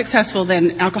somewhat less successful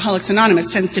than Alcoholics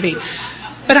Anonymous tends to be.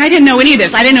 But I didn't know any of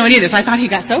this. I thought he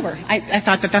got sober. I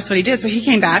thought that that's what he did. So he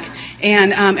came back,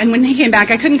 and when he came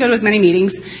back, I couldn't go to as many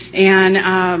meetings, and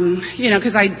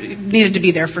because I needed to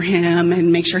be there for him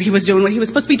and make sure he was doing what he was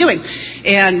supposed to be doing.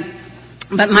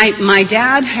 But my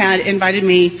dad had invited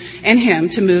me and him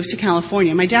to move to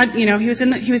California. My dad, he was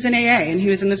in AA, and he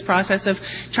was in this process of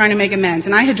trying to make amends.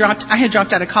 And I had dropped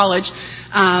out of college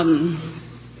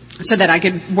so that I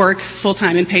could work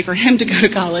full-time and pay for him to go to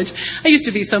college. I used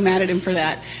to be so mad at him for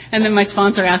that. And then my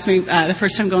sponsor asked me, the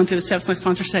first time going through the steps, my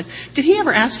sponsor said, "Did he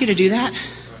ever ask you to do that?"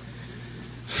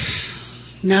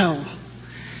 No.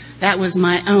 That was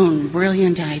my own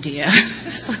brilliant idea.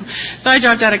 So I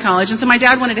dropped out of college. And so my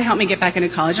dad wanted to help me get back into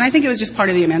college. And I think it was just part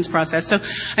of the amends process. So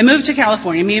I moved to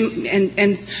California.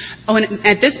 And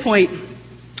at this point,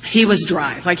 he was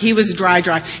dry. Like, he was dry.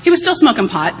 He was still smoking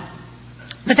pot.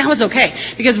 But that was okay,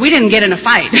 because we didn't get in a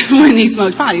fight when he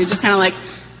smoked pot. He was just kind of like,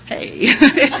 hey.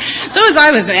 So as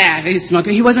I was, he's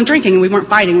smoking. He wasn't drinking, and we weren't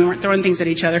fighting. We weren't throwing things at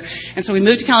each other. And so we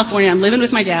moved to California. I'm living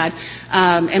with my dad,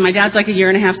 and my dad's like a year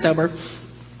and a half sober.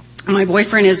 My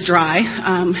boyfriend is dry.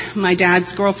 My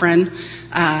dad's girlfriend,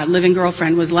 living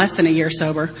girlfriend, was less than a year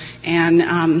sober, and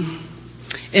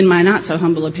in my not so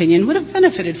humble opinion, would have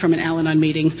benefited from an Al-Anon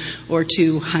meeting or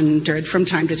 200 from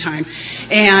time to time.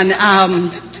 And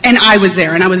I was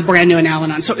there, and I was brand new in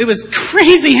Al-Anon. So it was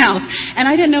crazy house, and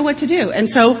I didn't know what to do. And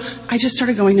so I just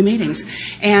started going to meetings.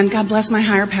 And God bless my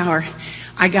higher power,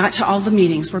 I got to all the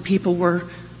meetings where people were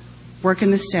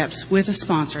working the steps with a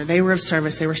sponsor. They were of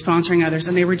service. They were sponsoring others,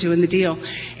 and they were doing the deal.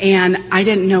 And I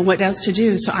didn't know what else to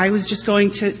do, so I was just going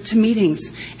to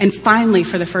meetings. And finally,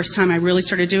 for the first time, I really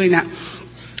started doing that.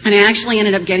 And I actually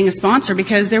ended up getting a sponsor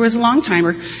because there was a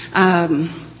long-timer.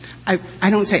 I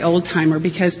don't say old-timer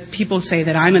because people say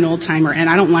that I'm an old-timer, and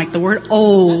I don't like the word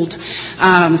old. So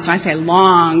I say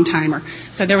long-timer.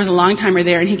 So there was a long-timer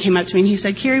there, and he came up to me and he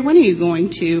said, "Carrie, when are you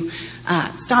going to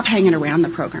stop hanging around the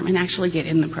program and actually get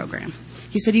in the program?"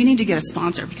 He said, "You need to get a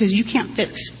sponsor because you can't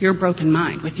fix your broken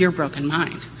mind with your broken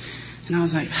mind." And I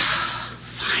was like,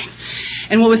 fine.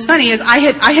 And what was funny is I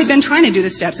had been trying to do the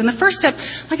steps. And the first step,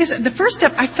 like I said,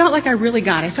 I felt like I really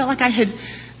got it. I felt like I had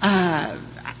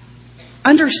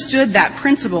understood that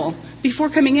principle before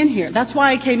coming in here. That's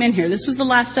why I came in here. This was the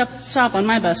last stop on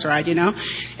my bus ride, you know.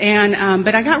 And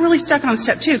but I got really stuck on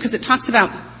step 2 because it talks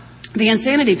about the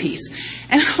insanity piece.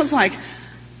 And I was like,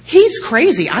 he's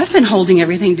crazy. I've been holding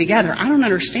everything together. I don't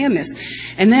understand this.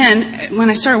 And then when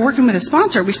I started working with a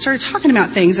sponsor, we started talking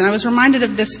about things. And I was reminded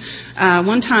of this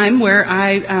one time where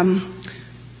I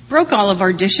broke all of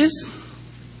our dishes.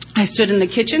 I stood in the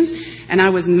kitchen, and I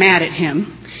was mad at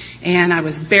him. And I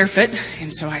was barefoot,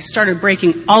 and so I started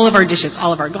breaking all of our dishes,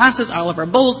 all of our glasses, all of our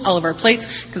bowls, all of our plates,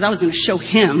 because I was going to show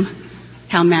him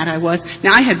how mad I was.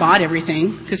 Now, I had bought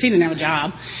everything because he didn't have a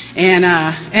job, and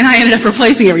I ended up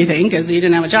replacing everything because he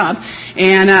didn't have a job,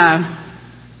 and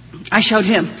I showed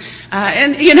him,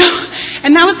 and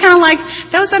that was kind of like,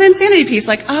 that was that insanity piece,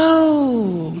 like,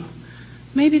 oh,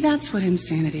 maybe that's what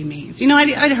insanity means.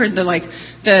 I'd heard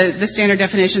the standard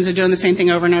definitions of doing the same thing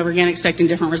over and over again, expecting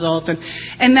different results,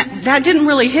 and that didn't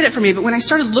really hit it for me. But when I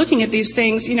started looking at these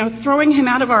things, throwing him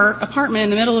out of our apartment in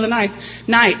the middle of the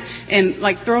night, and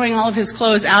like throwing all of his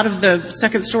clothes out of the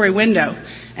second story window,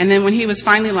 and then when he was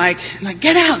finally like,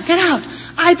 get out,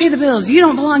 I pay the bills, you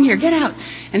don't belong here, get out,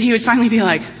 and he would finally be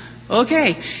like,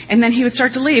 okay, and then he would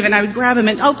start to leave, and I would grab him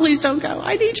and, oh, please don't go,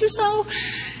 I need you so.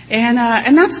 And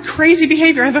that's crazy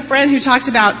behavior. I have a friend who talks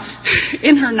about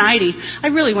in her 90, I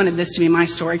really wanted this to be my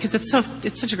story because it's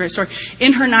such a great story.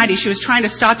 In her 90, she was trying to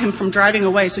stop him from driving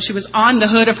away, so she was on the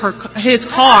hood of his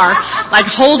car, like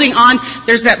holding on.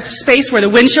 There's that space where the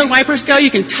windshield wipers go.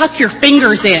 You can tuck your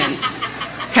fingers in.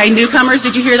 Okay, newcomers,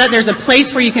 did you hear that? There's a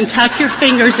place where you can tuck your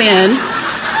fingers in.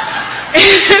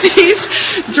 And he's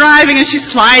driving, and she's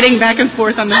sliding back and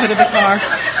forth on the hood of the car.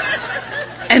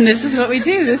 And this is what we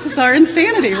do. This is our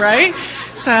insanity, right?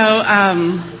 So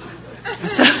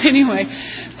anyway,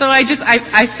 so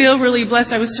I feel really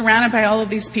blessed. I was surrounded by all of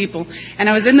these people, and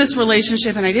I was in this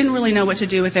relationship, and I didn't really know what to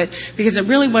do with it because it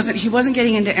really wasn't. He wasn't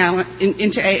getting into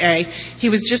AA. He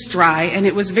was just dry, and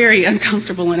it was very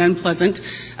uncomfortable and unpleasant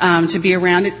to be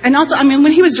around. And also,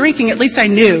 when he was drinking, at least I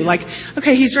knew, like,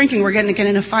 okay, he's drinking. We're going to get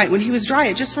in a fight. When he was dry,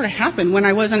 it just sort of happened when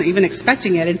I wasn't even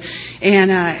expecting it.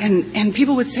 And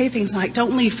people would say things like,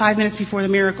 "Don't leave 5 minutes before the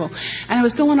miracle." And I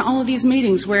was going to all of these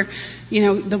meetings where,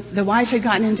 the wife had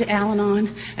gotten into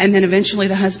Al-Anon, and then eventually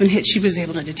the husband she was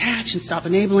able to detach and stop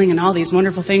enabling and all these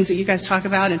wonderful things that you guys talk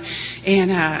about,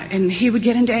 and he would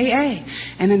get into AA,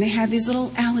 and then they had these little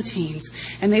Alateens,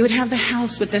 and they would have the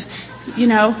house with the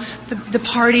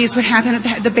parties would happen,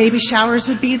 the baby showers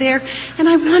would be there, and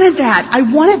I wanted that.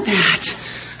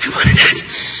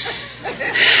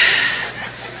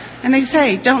 And they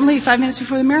say, "Don't leave 5 minutes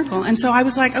before the miracle." And so I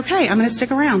was like, okay, I'm going to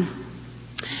stick around.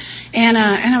 And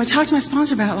I would talk to my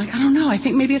sponsor about it, like, I don't know, I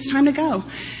think maybe it's time to go.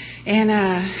 And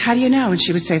how do you know? And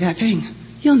she would say that thing,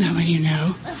 "You'll know when you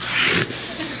know."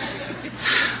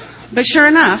 But sure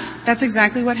enough, that's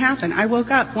exactly what happened. I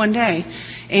woke up one day,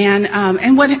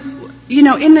 and what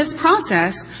in this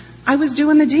process, I was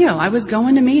doing the deal. I was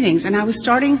going to meetings, and I was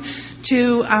starting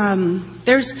to,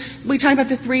 we talk about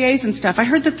the 3 A's and stuff. I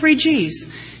heard the 3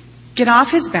 G's. Get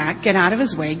off his back, get out of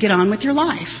his way, get on with your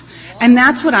life. And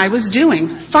that's what I was doing.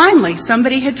 Finally,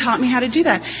 somebody had taught me how to do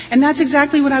that. And that's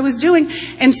exactly what I was doing.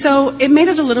 And so it made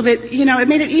it a little bit, it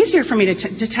made it easier for me to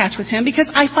detach with him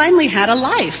because I finally had a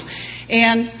life.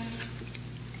 And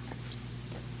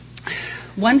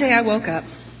one day I woke up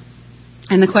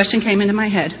and the question came into my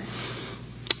head,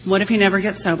 what if you never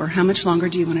get sober? How much longer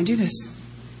do you want to do this?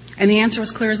 And the answer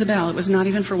was clear as a bell. It was not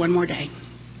even for one more day.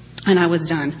 And I was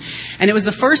done. And it was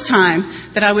the first time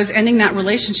that I was ending that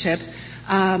relationship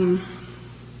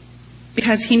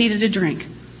because he needed a drink.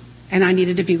 And I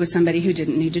needed to be with somebody who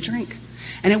didn't need to drink.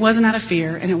 And it wasn't out of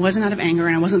fear, and it wasn't out of anger,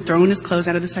 and I wasn't throwing his clothes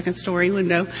out of the second-story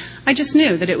window. I just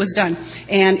knew that it was done.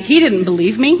 And he didn't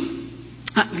believe me,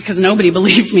 because nobody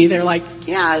believed me. They're like,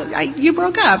 yeah, you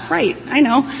broke up, right, I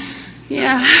know.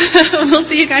 Yeah, we'll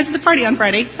see you guys at the party on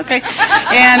Friday. Okay.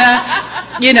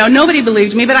 And, nobody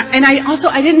believed me, but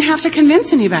I didn't have to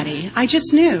convince anybody. I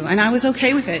just knew, and I was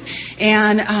okay with it.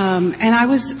 And I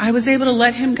was able to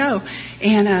let him go.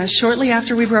 And, shortly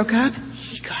after we broke up,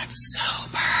 he got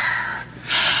sober.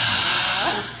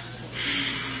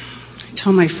 I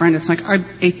told my friend, it's like I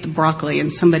ate the broccoli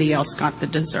and somebody else got the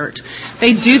dessert.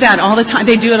 They do that all the time.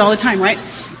 They do it all the time, right?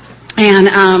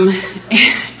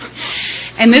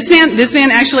 And this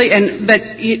man actually,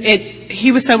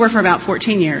 he was sober for about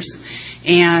 14 years,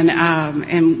 and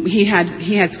he had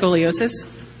scoliosis,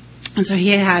 and so he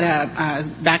had a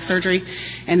back surgery,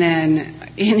 and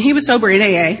he was sober in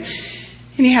AA,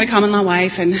 and he had a common law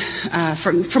wife, and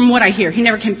from what I hear, he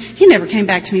never came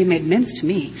back to me and made amends to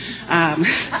me,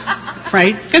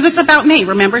 right? Because it's about me.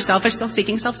 Remember, selfish,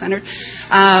 self-seeking, self-centered.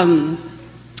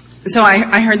 So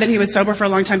I heard that he was sober for a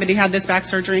long time, but he had this back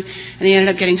surgery, and he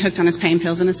ended up getting hooked on his pain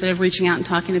pills. And instead of reaching out and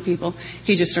talking to people,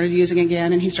 he just started using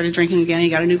again, and he started drinking again. He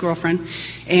got a new girlfriend,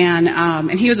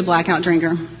 and he was a blackout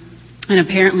drinker. And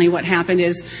apparently, what happened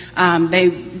is they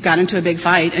got into a big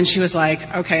fight, and she was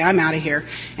like, "Okay, I'm out of here."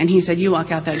 And he said, "You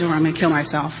walk out that door, I'm going to kill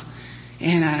myself."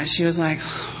 And she was like,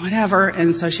 "Whatever."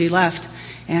 And so she left,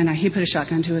 and he put a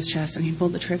shotgun to his chest, and he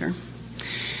pulled the trigger.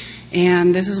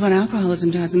 And this is what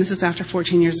alcoholism does. And this is after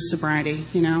 14 years of sobriety,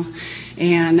 And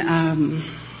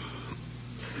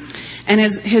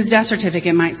his death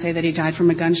certificate might say that he died from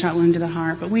a gunshot wound to the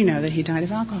heart, but we know that he died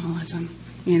of alcoholism,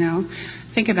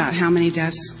 Think about how many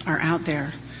deaths are out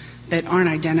there that aren't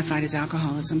identified as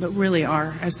alcoholism, but really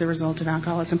are as the result of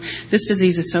alcoholism. This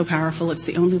disease is so powerful, it's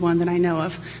the only one that I know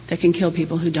of that can kill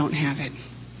people who don't have it.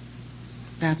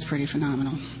 That's pretty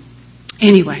phenomenal.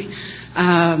 Anyway,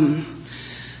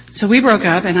 so we broke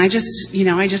up, and I just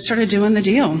started doing the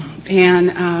deal.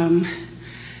 And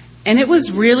it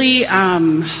was really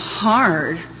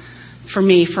hard for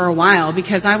me for a while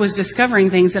because I was discovering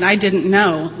things that I didn't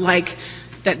know, like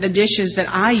that the dishes that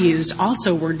I used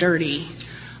also were dirty.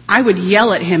 I would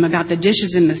yell at him about the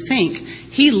dishes in the sink.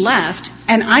 He left,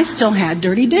 and I still had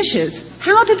dirty dishes.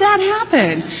 How did that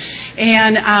happen?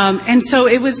 And so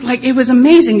it was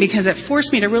amazing because it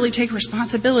forced me to really take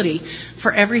responsibility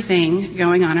for everything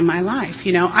going on in my life.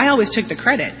 I always took the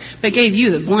credit, but gave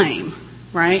you the blame,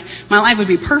 right? My life would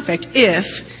be perfect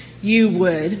if you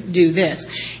would do this.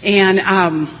 And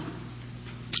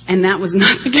that was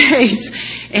not the case.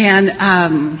 And,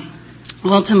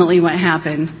 ultimately what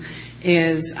happened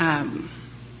is, I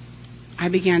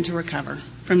began to recover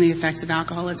from the effects of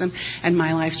alcoholism, and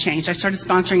my life changed. I started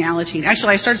sponsoring Alateen.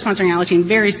 Actually, I started sponsoring Alateen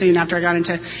very soon after I got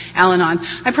into Al-Anon.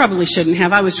 I probably shouldn't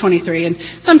have. I was 23, and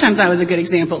sometimes I was a good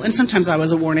example, and sometimes I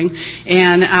was a warning.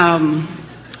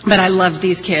 But I loved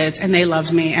these kids, and they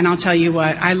loved me. And I'll tell you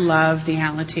what, I love the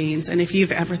Alateens. And if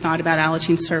you've ever thought about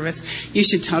Alateen service, you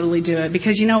should totally do it.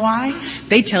 Because you know why?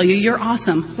 They tell you you're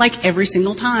awesome, like every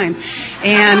single time.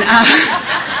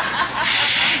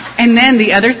 And then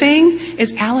the other thing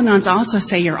is Al-Anons also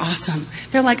say you're awesome.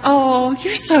 They're like, "Oh,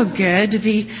 you're so good to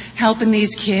be helping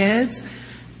these kids."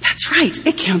 That's right.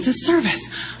 It counts as service.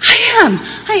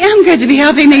 I am good to be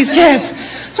helping these kids.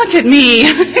 Look at me.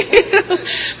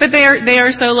 But they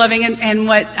are so loving. And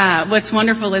what's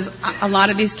wonderful is a lot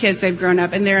of these kids, they've grown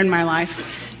up and they're in my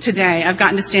life today. I've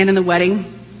gotten to stand in the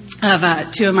wedding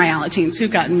of two of my Alateens who've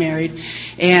gotten married,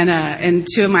 and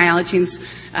two of my Alateens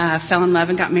fell in love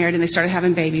and got married, and they started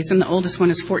having babies. And the oldest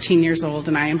one is 14 years old,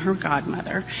 and I am her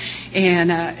godmother.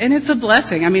 And it's a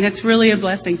blessing. I mean, it's really a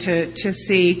blessing to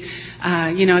see.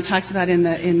 It talks about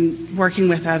in working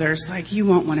with others, like, you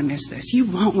won't want to miss this. You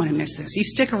won't want to miss this. You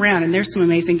stick around, and there's some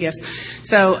amazing gifts.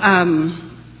 So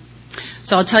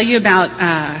I'll tell you about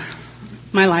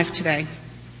my life today.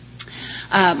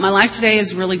 My life today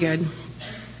is really good.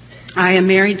 I am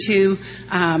married to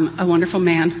a wonderful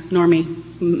man,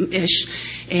 Normie-ish,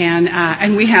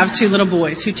 and we have 2 little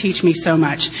boys who teach me so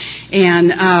much.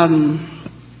 And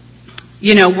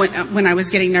when I was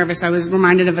getting nervous, I was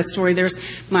reminded of a story. There's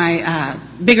my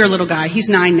bigger little guy. He's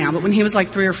 9 now, but when he was like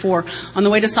 3 or 4, on the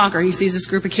way to soccer, he sees this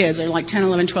group of kids. They're like 10,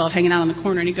 11, 12, hanging out on the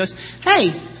corner, and he goes,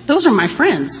 "Hey, those are my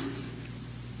friends."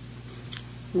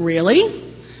 "Really?"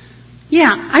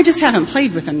 "Yeah, I just haven't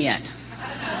played with them yet."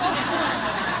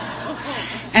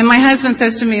 And my husband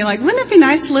says to me, like, "Wouldn't it be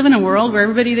nice to live in a world where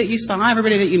everybody that you saw,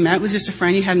 everybody that you met was just a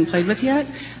friend you hadn't played with yet?"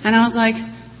 And I was like,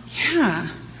 yeah.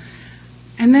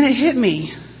 And then it hit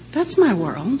me. That's my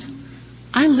world.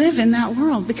 I live in that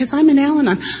world because I'm in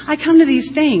Al-Anon. I come to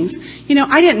these things.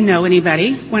 I didn't know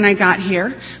anybody when I got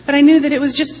here, but I knew that it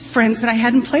was just friends that I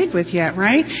hadn't played with yet,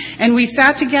 right? And we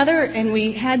sat together and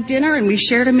we had dinner and we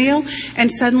shared a meal,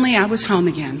 and suddenly I was home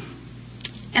again.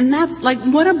 And that's like,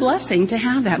 what a blessing to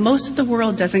have that. Most of the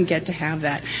world doesn't get to have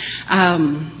that. I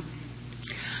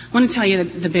want to tell you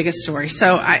the biggest story.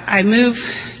 So I move,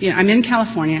 I'm in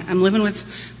California. I'm living with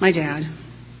my dad.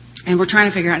 And we're trying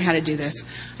to figure out how to do this.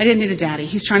 I didn't need a daddy.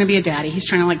 He's trying to be a daddy. He's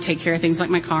trying to take care of things like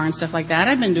my car and stuff like that.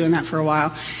 I've been doing that for a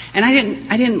while. And I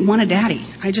didn't want a daddy.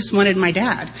 I just wanted my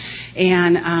dad.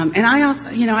 And I also,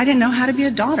 I didn't know how to be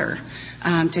a daughter.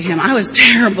 To him. I was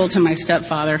terrible to my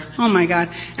stepfather. Oh my God.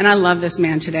 And I love this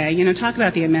man today. Talk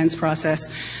about the amends process.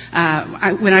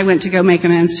 When I went to go make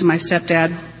amends to my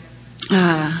stepdad,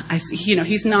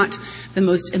 he's not the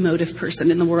most emotive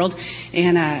person in the world.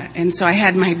 And so I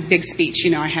had my big speech.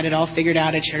 I had it all figured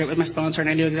out. I shared it with my sponsor and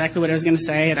I knew exactly what I was going to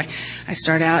say. And I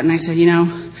started out and I said,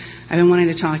 I've been wanting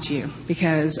to talk to you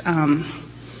because,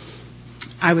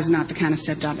 I was not the kind of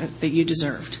stepdaughter that you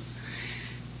deserved.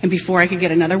 And before I could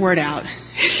get another word out,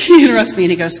 he interrupts me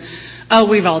and he goes, "Oh,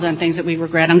 we've all done things that we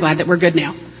regret. I'm glad that we're good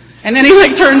now." And then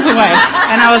he turns away.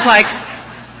 And I was like,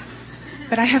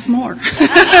 but I have more.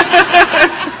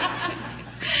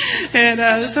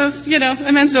 And so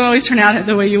amends don't always turn out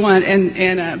the way you want.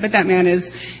 But that man is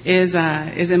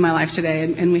in my life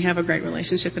today, and we have a great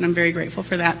relationship, and I'm very grateful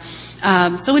for that.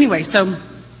 So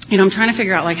I'm trying to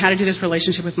figure out how to do this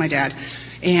relationship with my dad.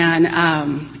 And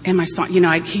my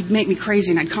sponsor, he'd make me crazy,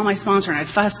 and I'd call my sponsor and I'd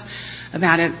fuss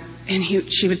about it. And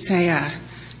she would say,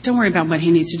 "Don't worry about what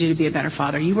he needs to do to be a better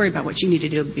father. You worry about what you need to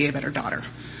do to be a better daughter."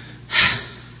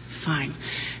 Fine.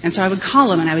 And so I would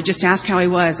call him and I would just ask how he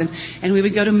was, and we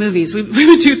would go to movies. We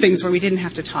would do things where we didn't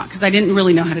have to talk because I didn't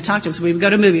really know how to talk to him. So we would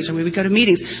go to movies or we would go to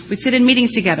meetings. We'd sit in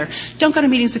meetings together. Don't go to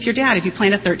meetings with your dad if you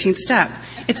plan a 13th step.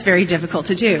 It's very difficult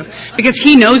to do because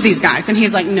he knows these guys and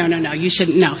he's like, no, you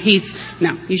shouldn't. No,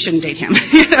 you shouldn't date him.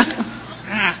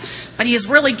 But he is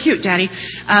really cute, Daddy.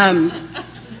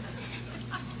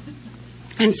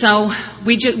 And so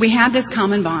we had this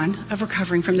common bond of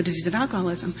recovering from the disease of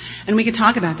alcoholism. And we could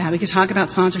talk about that. We could talk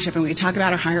about sponsorship, and we could talk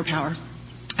about our higher power.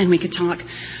 And we could talk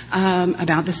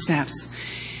about the steps.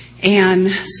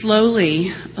 And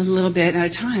slowly, a little bit at a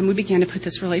time, we began to put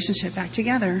this relationship back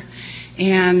together.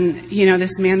 And,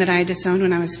 this man that I had disowned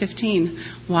when I was 15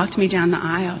 walked me down the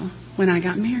aisle when I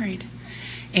got married.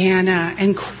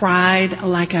 And cried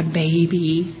like a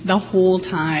baby the whole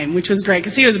time, which was great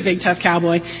because he was a big tough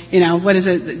cowboy. What is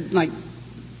it, like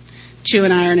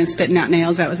chewing iron and spitting out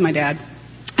nails? That was my dad.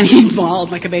 And he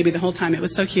bawled like a baby the whole time. It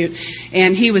was so cute.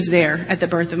 And he was there at the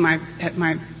birth of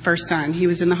my first son. He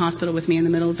was in the hospital with me in the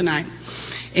middle of the night.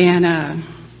 And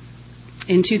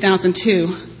in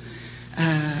 2002,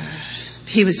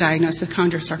 he was diagnosed with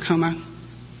chondrosarcoma,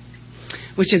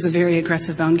 which is a very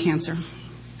aggressive bone cancer.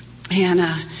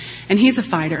 And he's a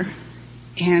fighter.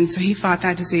 And so he fought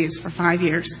that disease for 5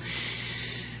 years,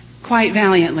 quite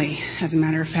valiantly, as a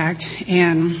matter of fact.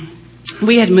 And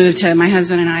my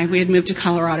husband and I, we had moved to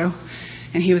Colorado,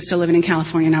 and he was still living in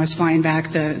California, and I was flying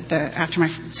back after my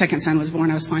second son was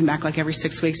born, I was flying back every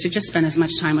 6 weeks to just spend as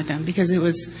much time with him because it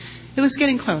was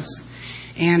getting close.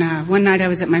 And one night I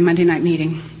was at my Monday night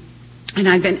meeting,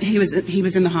 and he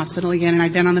was in the hospital again, and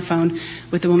I'd been on the phone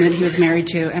with the woman that he was married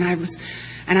to,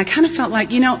 and I kind of felt like,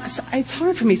 it's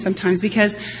hard for me sometimes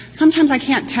because sometimes I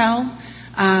can't tell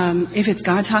if it's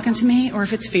God talking to me or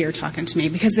if it's fear talking to me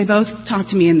because they both talk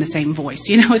to me in the same voice.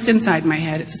 It's inside my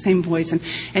head. It's the same voice.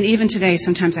 And even today,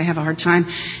 sometimes I have a hard time.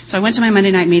 So I went to my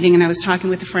Monday night meeting and I was talking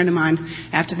with a friend of mine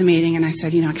after the meeting and I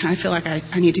said, I kind of feel like I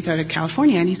need to go to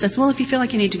California. And he says, well, if you feel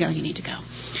like you need to go, you need to go.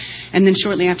 And then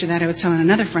shortly after that, I was telling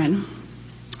another friend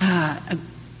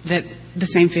that the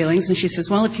same feelings. And she says,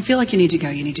 well, if you feel like you need to go,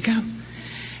 you need to go.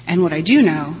 And what I do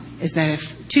know is that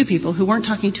if two people who weren't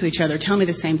talking to each other tell me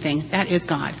the same thing, that is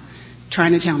God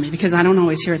trying to tell me because I don't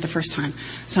always hear it the first time.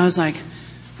 So I was like,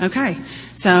 Okay.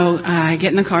 So I get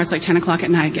in the car. It's like 10 o'clock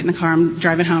at night. I get in the car. I'm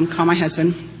driving home, call my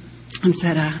husband, and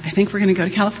said, I think we're going to go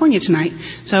to California tonight.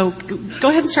 So go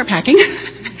ahead and start packing.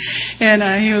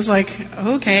 And he was like,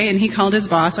 okay. And he called his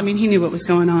boss. I mean, he knew what was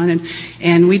going on.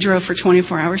 And we drove for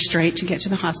 24 hours straight to get to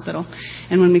the hospital.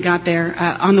 And when we got there,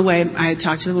 on the way, I had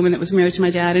talked to the woman that was married to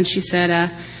my dad, and she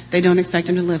said they don't expect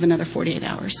him to live another 48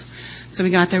 hours. So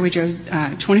we got there. We drove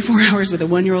 24 hours with a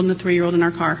 1-year-old and a 3-year-old in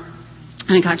our car.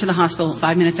 And I got to the hospital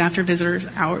 5 minutes after visitors'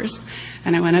 hours.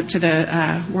 And I went up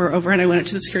to we're over, and I went up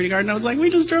to the security guard, and I was like, we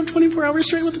just drove 24 hours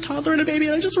straight with a toddler and a baby,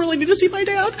 and I just really need to see my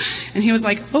dad. And he was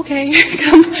like, okay,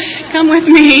 come with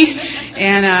me.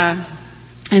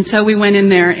 And so we went in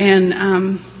there,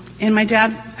 and my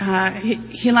dad,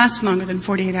 he lasted longer than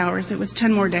 48 hours. It was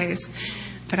 10 more days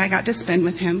that I got to spend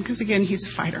with him, because again, he's a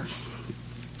fighter.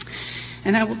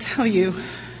 And I will tell you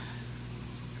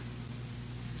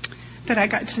that I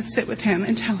got to sit with him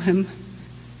and tell him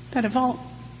that of all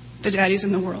the daddies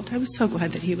in the world, I was so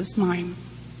glad that he was mine.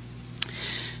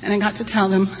 And I got to tell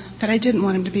him that I didn't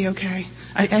want him to be okay.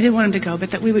 I didn't want him to go,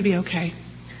 but that we would be okay.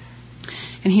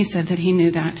 And he said that he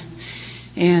knew that.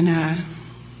 And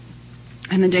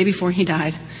the day before he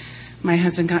died, my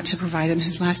husband got to provide him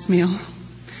his last meal.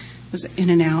 It was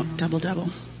In-N-Out, double,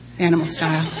 animal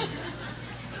style,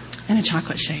 and a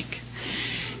chocolate shake.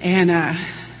 And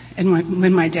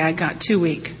when my dad got too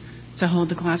weak to hold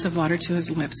the glass of water to his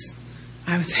lips,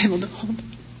 I was able to hold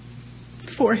it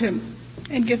for him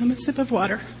and give him a sip of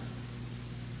water.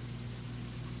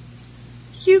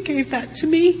 You gave that to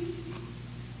me.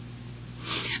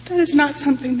 That is not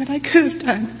something that I could have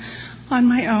done on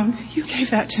my own. You gave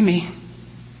that to me.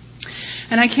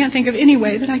 And I can't think of any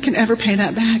way that I can ever pay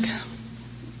that back.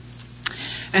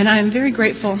 And I am very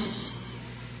grateful.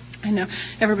 I know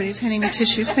everybody's handing me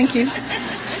tissues. Thank you.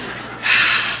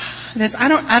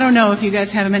 I don't know if you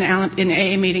guys have them in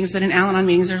AA meetings, but in Al-Anon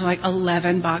meetings, there's like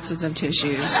 11 boxes of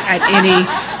tissues at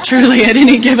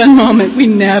any given moment. We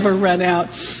never run out.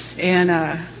 And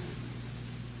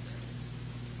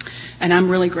I'm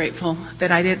really grateful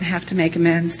that I didn't have to make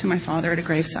amends to my father at a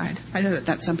graveside. I know that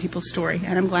that's some people's story,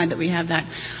 and I'm glad that we have that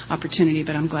opportunity,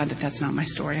 but I'm glad that that's not my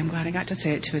story. I'm glad I got to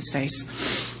say it to his face.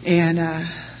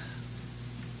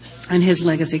 And his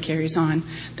legacy carries on.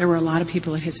 There were a lot of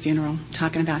people at his funeral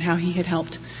talking about how he had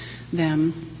helped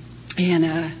them. And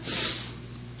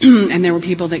there were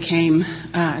people that came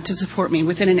to support me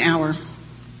within an hour.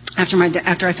 After I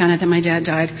found out that my dad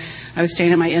died, I was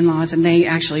staying at my in-laws, and they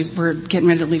actually were getting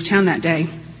ready to leave town that day.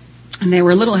 And they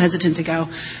were a little hesitant to go,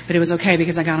 but it was okay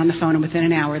because I got on the phone, and within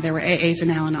an hour there were AAs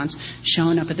and Al-Anons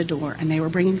showing up at the door, and they were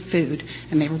bringing food,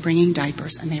 and they were bringing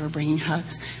diapers, and they were bringing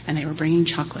hugs, and they were bringing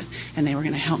chocolate, and they were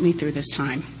going to help me through this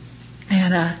time.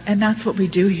 And that's what we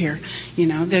do here. You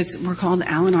know, we're called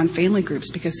Al-Anon family groups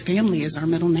because family is our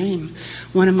middle name.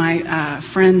 One of my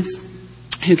friends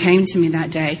who came to me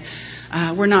that day,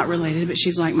 we're not related, but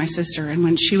she's like my sister. And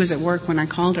when she was at work, when I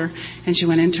called her, and she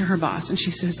went into her boss, and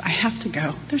she says, I have to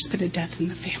go. There's been a death in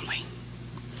the family.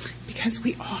 Because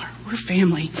we're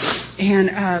family. And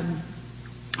I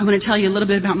want to tell you a little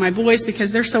bit about my boys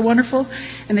because they're so wonderful,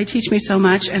 and they teach me so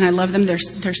much, and I love them.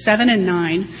 They're 7 and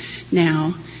 9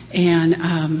 now.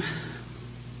 And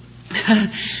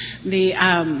they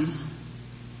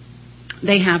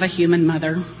have a human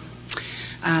mother.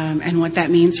 And what that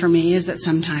means for me is that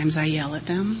sometimes I yell at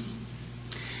them.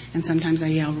 And sometimes I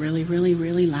yell really, really,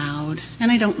 really loud. And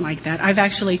I don't like that. I've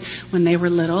actually, when they were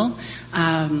little,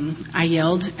 I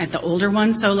yelled at the older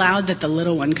one so loud that the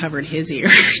little one covered his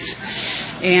ears.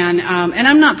 And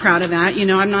I'm not proud of that. You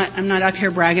know, I'm not up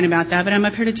here bragging about that, but I'm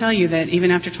up here to tell you that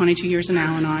even after 22 years in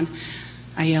Al-Anon,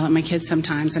 I yell at my kids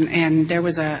sometimes. And there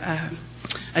was a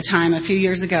time a few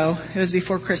years ago, it was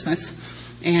before Christmas,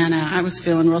 and I was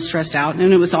feeling real stressed out,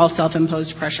 and it was all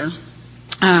self-imposed pressure.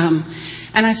 And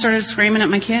I started screaming at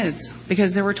my kids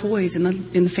because there were toys in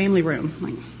the family room.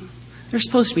 Like, there's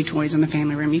supposed to be toys in the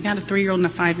family room. You got a 3-year-old and a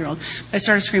 5-year-old. I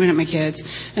started screaming at my kids,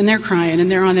 and they're crying, and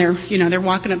they're on their, they're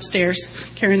walking upstairs,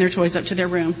 carrying their toys up to their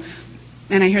room.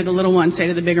 And I hear the little one say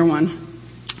to the bigger one,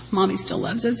 Mommy still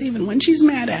loves us even when she's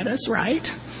mad at us,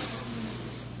 right?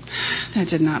 That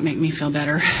did not make me feel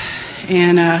better.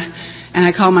 And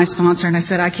I called my sponsor and I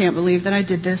said, I can't believe that I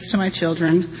did this to my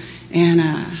children. And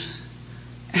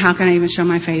how can I even show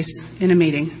my face in a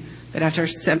meeting that after,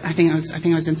 I think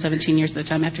I was in 17 years at the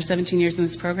time, after 17 years in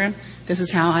this program, this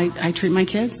is how I treat my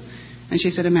kids. And she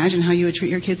said, imagine how you would treat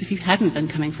your kids if you hadn't been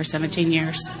coming for 17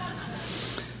 years.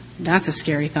 That's a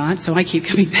scary thought. So I keep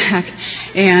coming back.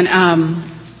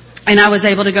 And I was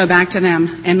able to go back to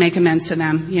them and make amends to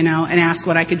them, and ask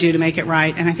what I could do to make it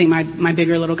right. And I think my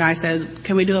bigger little guy said,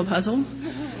 can we do a puzzle?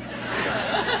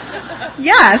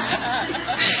 Yes.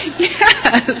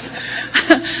 Yes.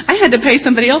 I had to pay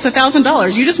somebody else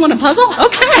 $1,000. You just want a puzzle?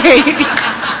 Okay.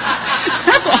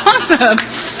 That's awesome.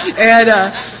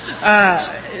 And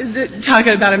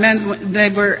talking about amends, they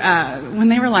were when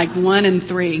they were like 1 and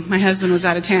 3. My husband was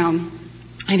out of town,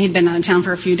 and he'd been out of town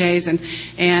for a few days, and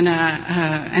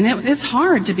it's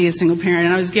hard to be a single parent.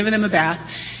 And I was giving them a bath,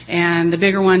 and the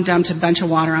bigger one dumped a bunch of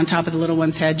water on top of the little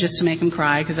one's head just to make him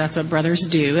cry, because that's what brothers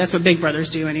do. That's what big brothers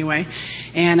do anyway.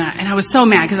 And I was so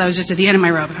mad because I was just at the end of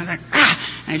my rope, and I was like, ah!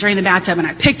 And I drained the bathtub, and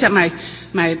I picked up my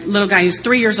little guy who's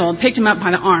 3 years old, picked him up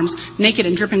by the arms, naked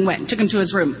and dripping wet, and took him to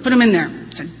his room, put him in there,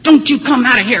 said, "Don't you come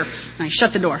out of here!" And I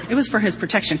shut the door. It was for his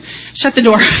protection. Shut the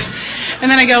door.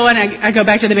 And then I go and I go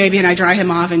back to the baby, and I dry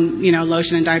him off, and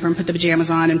lotion and diaper, and put the pajamas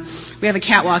on, and we have a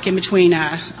catwalk in between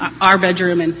our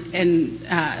bedroom and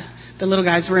the little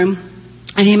guy's room.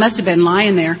 And he must have been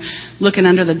lying there looking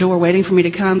under the door waiting for me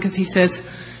to come, because he says,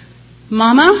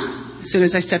 "Mama," as soon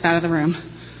as I step out of the room.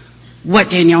 "What,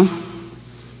 Daniel?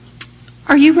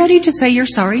 Are you ready to say you're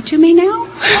sorry to me now?"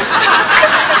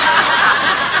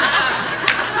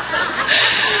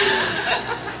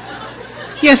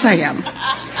 Yes, I am.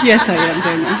 Yes, I am,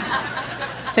 Daniel.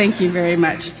 Thank you very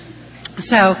much.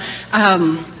 So, I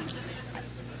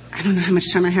don't know how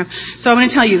much time I have. So I'm going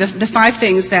to tell you the 5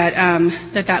 things that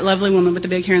that lovely woman with the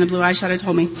big hair and the blue eyeshadow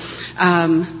told me.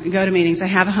 Go to meetings. I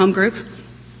have a home group.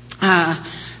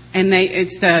 And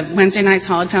it's the Wednesday Nights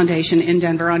Holland Foundation in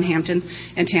Denver on Hampton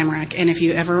and Tamarack. And if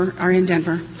you ever are in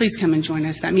Denver, please come and join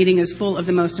us. That meeting is full of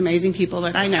the most amazing people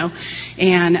that I know.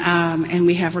 And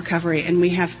we have recovery, and we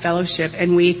have fellowship,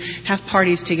 and we have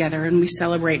parties together, and we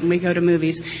celebrate, and we go to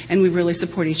movies, and we really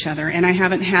support each other. And I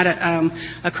haven't had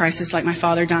a crisis like my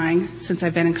father dying since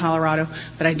I've been in Colorado,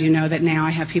 but I do know that now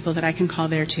I have people that I can call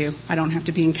there too. I don't have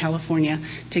to be in California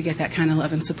to get that kind of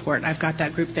love and support. I've got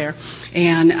that group there.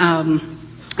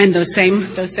 And those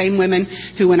same women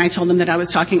who, when I told them that I was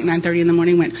talking at 9:30 in the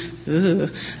morning, went, "Ooh."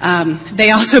 They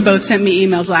also both sent me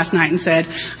emails last night and said,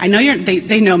 "I know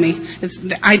they know me.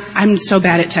 I'm so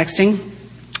bad at texting."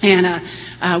 And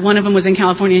one of them was in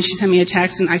California, and she sent me a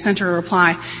text, and I sent her a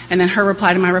reply. And then her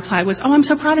reply to my reply was, "Oh, I'm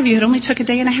so proud of you. It only took a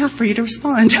day and a half for you to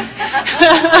respond."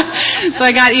 So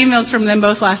I got emails from them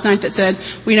both last night that said,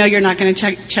 "We know you're not going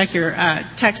to check your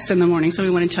texts in the morning, so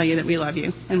we want to tell you that we love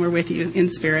you, and we're with you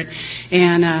in spirit."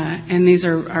 And these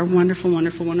are wonderful,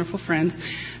 wonderful, wonderful friends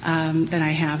that I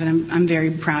have, and I'm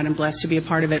very proud and blessed to be a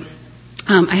part of it.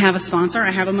 I have a sponsor.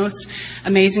 I have a most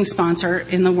amazing sponsor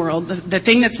in the world. The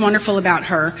thing that's wonderful about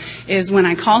her is when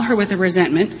I call her with a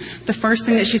resentment, the first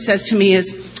thing that she says to me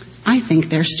is, "I think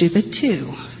they're stupid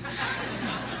too."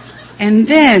 And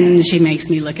then she makes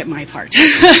me look at my part.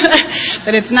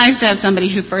 But it's nice to have somebody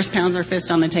who first pounds her fist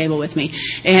on the table with me.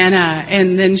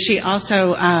 And then she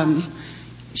also,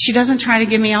 she doesn't try to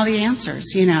give me all the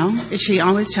answers, She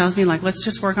always tells me, like, let's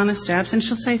just work on the steps. And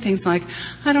she'll say things like,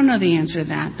 "I don't know the answer to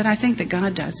that, but I think that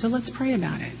God does, so let's pray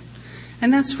about it."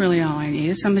 And that's really all I need,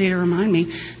 is somebody to remind me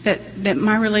that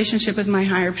my relationship with my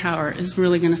higher power is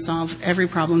really going to solve every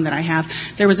problem that I have.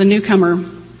 There was a newcomer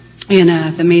in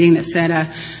the meeting that said,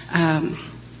 "I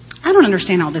don't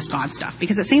understand all this God stuff,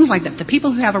 because it seems like that the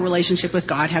people who have a relationship with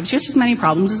God have just as many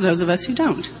problems as those of us who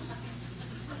don't."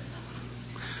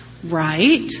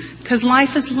 Right? Because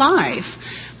life is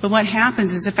life. But what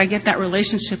happens is, if I get that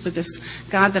relationship with this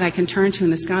God that I can turn to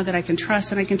and this God that I can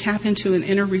trust, then I can tap into an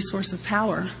inner resource of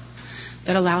power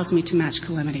that allows me to match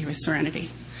calamity with serenity.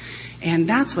 And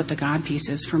that's what the God piece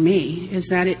is for me, is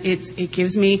that it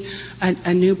gives me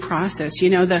a new process.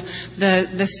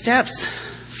 The steps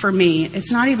for me,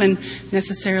 it's not even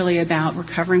necessarily about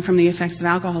recovering from the effects of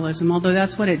alcoholism, although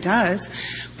that's what it does.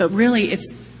 But really,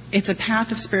 it's a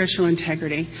path of spiritual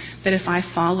integrity that if I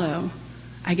follow,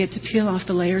 I get to peel off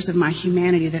the layers of my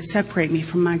humanity that separate me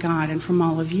from my God and from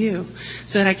all of you,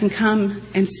 so that I can come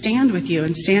and stand with you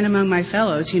and stand among my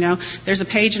fellows. There's a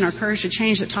page in our Courage to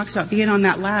Change that talks about being on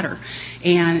that ladder,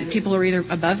 and people are either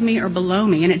above me or below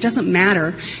me, and it doesn't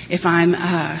matter if I'm,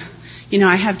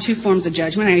 I have 2 forms of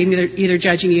judgment. I'm either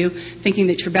judging you, thinking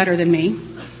that you're better than me,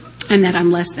 and that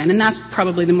I'm less than. And that's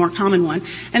probably the more common one.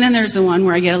 And then there's the one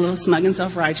where I get a little smug and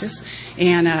self-righteous.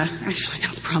 And actually,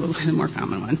 that's probably the more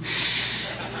common one.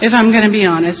 If I'm going to be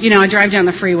honest, I drive down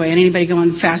the freeway, and anybody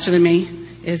going faster than me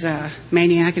is a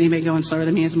maniac. Anybody going slower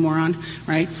than me is a moron,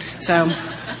 right? So,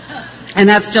 and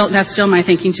that's still my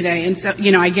thinking today. And so,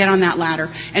 I get on that ladder,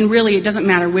 and really, it doesn't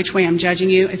matter which way I'm judging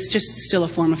you. It's just still a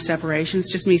form of separation.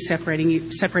 It's just me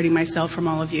separating myself from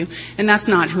all of you, and that's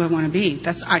not who I want to be.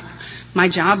 my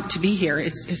job to be here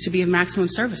is to be of maximum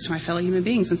service to my fellow human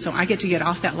beings. And so I get to get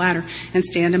off that ladder and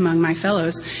stand among my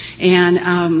fellows. And,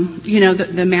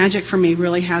 the magic for me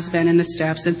really has been in the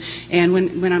steps. And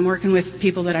when I'm working with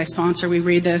people that I sponsor, we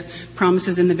read the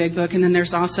promises in the big book. And then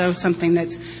there's also something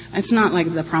it's not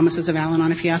like the promises of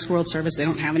Al-Anon. If you ask World Service, they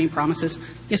don't have any promises.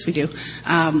 Yes, we do.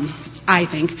 I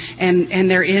think.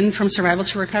 And they're in From Survival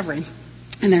to Recovery.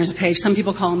 And there's a page, some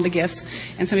people call them the gifts,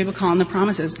 and some people call them the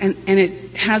promises. And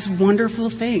it has wonderful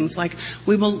things, like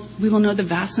we will know the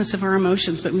vastness of our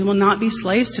emotions, but we will not be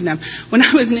slaves to them. When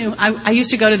I was new, I used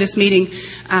to go to this meeting.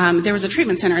 There was a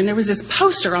treatment center, and there was this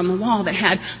poster on the wall that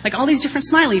had like all these different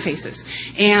smiley faces.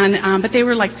 And but they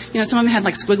were like, some of them had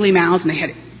like squiggly mouths, and they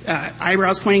had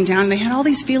eyebrows pointing down, and they had all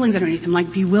these feelings underneath them,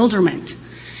 like bewilderment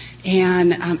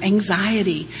and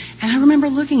anxiety. And I remember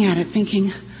looking at it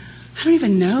thinking, I don't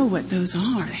even know what those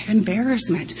are.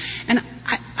 Embarrassment. And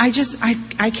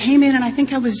I came in and I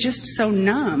think I was just so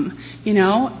numb,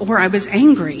 or I was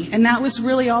angry. And that was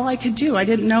really all I could do. I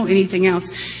didn't know anything else.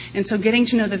 And so getting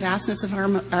to know the vastness of our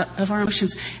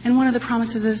emotions. And one of the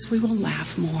promises is we will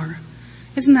laugh more.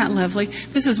 Isn't that lovely?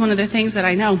 This is one of the things that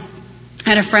I know. I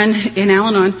had a friend in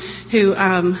Al-Anon who,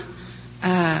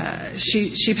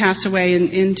 she passed away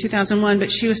in 2001,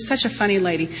 but she was such a funny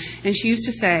lady. And she used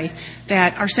to say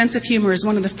that our sense of humor is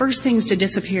one of the first things to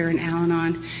disappear in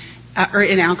Al-Anon, or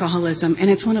in alcoholism, and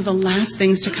it's one of the last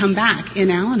things to come back in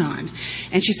Al-Anon.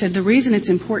 And she said the reason it's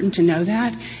important to know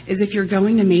that is if you're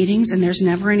going to meetings and there's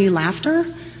never any laughter,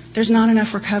 there's not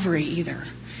enough recovery either.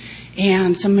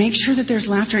 And so make sure that there's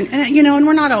laughter. And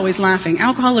we're not always laughing.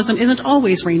 Alcoholism isn't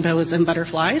always rainbows and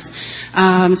butterflies.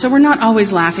 So we're not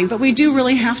always laughing. But we do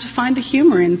really have to find the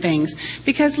humor in things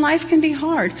because life can be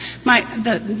hard. My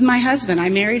husband, I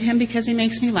married him because he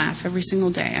makes me laugh every single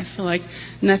day. I feel like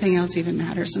nothing else even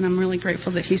matters. And I'm really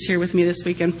grateful that he's here with me this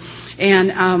weekend. And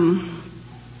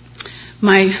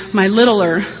my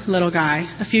little guy,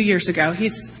 a few years ago, he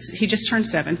just turned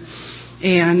 7.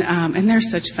 And they're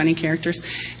such funny characters.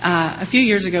 A few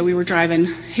years ago, we were driving.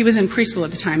 He was in preschool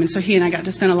at the time, and so he and I got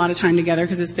to spend a lot of time together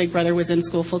because his big brother was in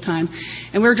school full time.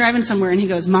 And we were driving somewhere, and he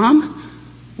goes, "Mom,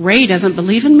 Ray doesn't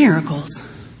believe in miracles."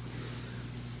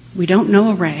 We don't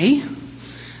know a Ray,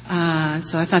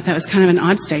 so I thought that was kind of an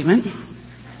odd statement.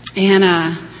 And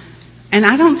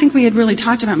I don't think we had really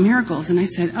talked about miracles. And I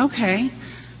said, "Okay."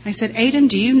 I said, "Aiden,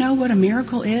 do you know what a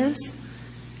miracle is?"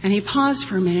 And he paused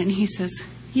for a minute, and he says,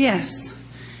 "Yes,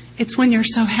 it's when you're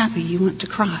so happy you want to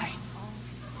cry."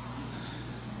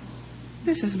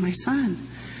 This is my son,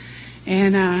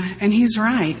 and he's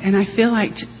right. And I feel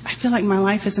like my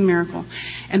life is a miracle.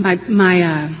 And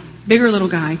my bigger little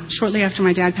guy, shortly after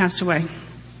my dad passed away,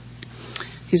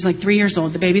 he's like 3 years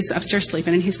old. The baby's upstairs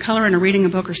sleeping, and he's coloring or reading a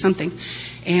book or something,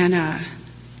 and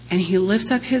he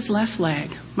lifts up his left leg.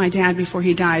 My dad, before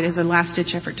he died, as a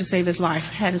last-ditch effort to save his life,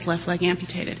 had his left leg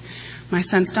amputated. My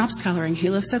son stops coloring. He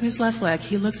lifts up his left leg.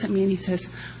 He looks at me and he says,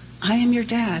 "I am your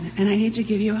dad, and I need to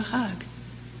give you a hug."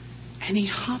 And he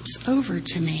hops over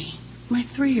to me, my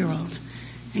 3-year-old,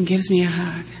 and gives me a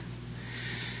hug.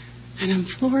 And I'm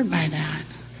floored by that.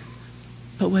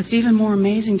 But what's even more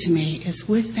amazing to me is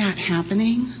with that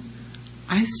happening,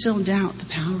 I still doubt the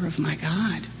power of my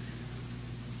God.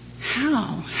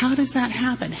 How? How does that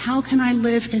happen? How can I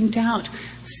live in doubt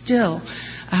still?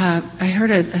 I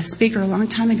heard a speaker a long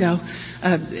time ago.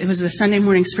 It was the Sunday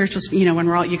morning spiritual, when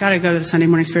we're all, you got to go to the Sunday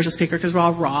morning spiritual speaker because we're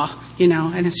all raw,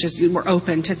 and it's just, we're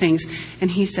open to things. And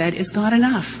he said, "Is God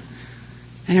enough?"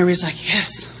 And everybody's like,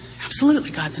 "Yes, absolutely,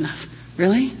 God's enough."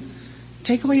 Really?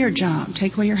 Take away your job,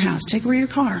 take away your house, take away your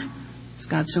car. Is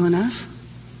God still enough?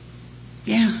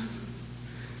 Yeah.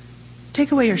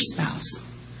 Take away your spouse.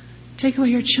 Take away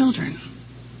your children.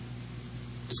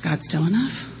 Is God still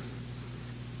enough?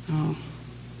 Oh.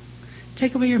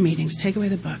 Take away your meetings. Take away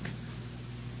the book.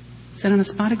 Sit on a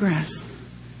spot of grass.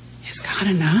 Is God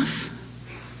enough?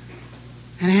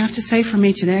 And I have to say for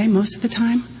me today, most of the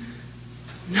time,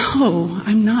 no,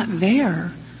 I'm not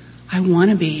there. I want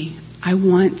to be. I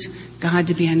want God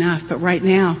to be enough. But right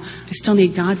now, I still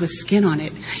need God with skin on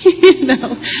it.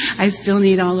 I still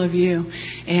need all of you.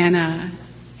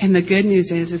 And the good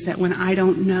news is that when I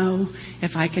don't know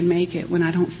if I can make it, when I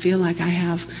don't feel like I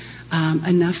have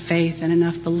enough faith and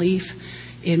enough belief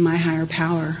in my higher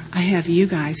power, I have you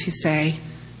guys who say,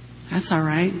 "That's all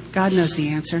right. God knows the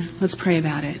answer. Let's pray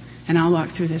about it, and I'll walk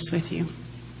through this with you."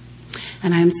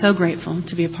 And I am so grateful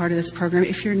to be a part of this program.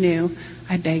 If you're new,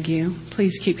 I beg you,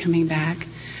 please keep coming back.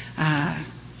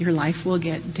 Your life will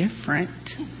get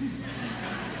different.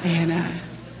 And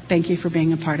thank you for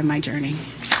being a part of my journey.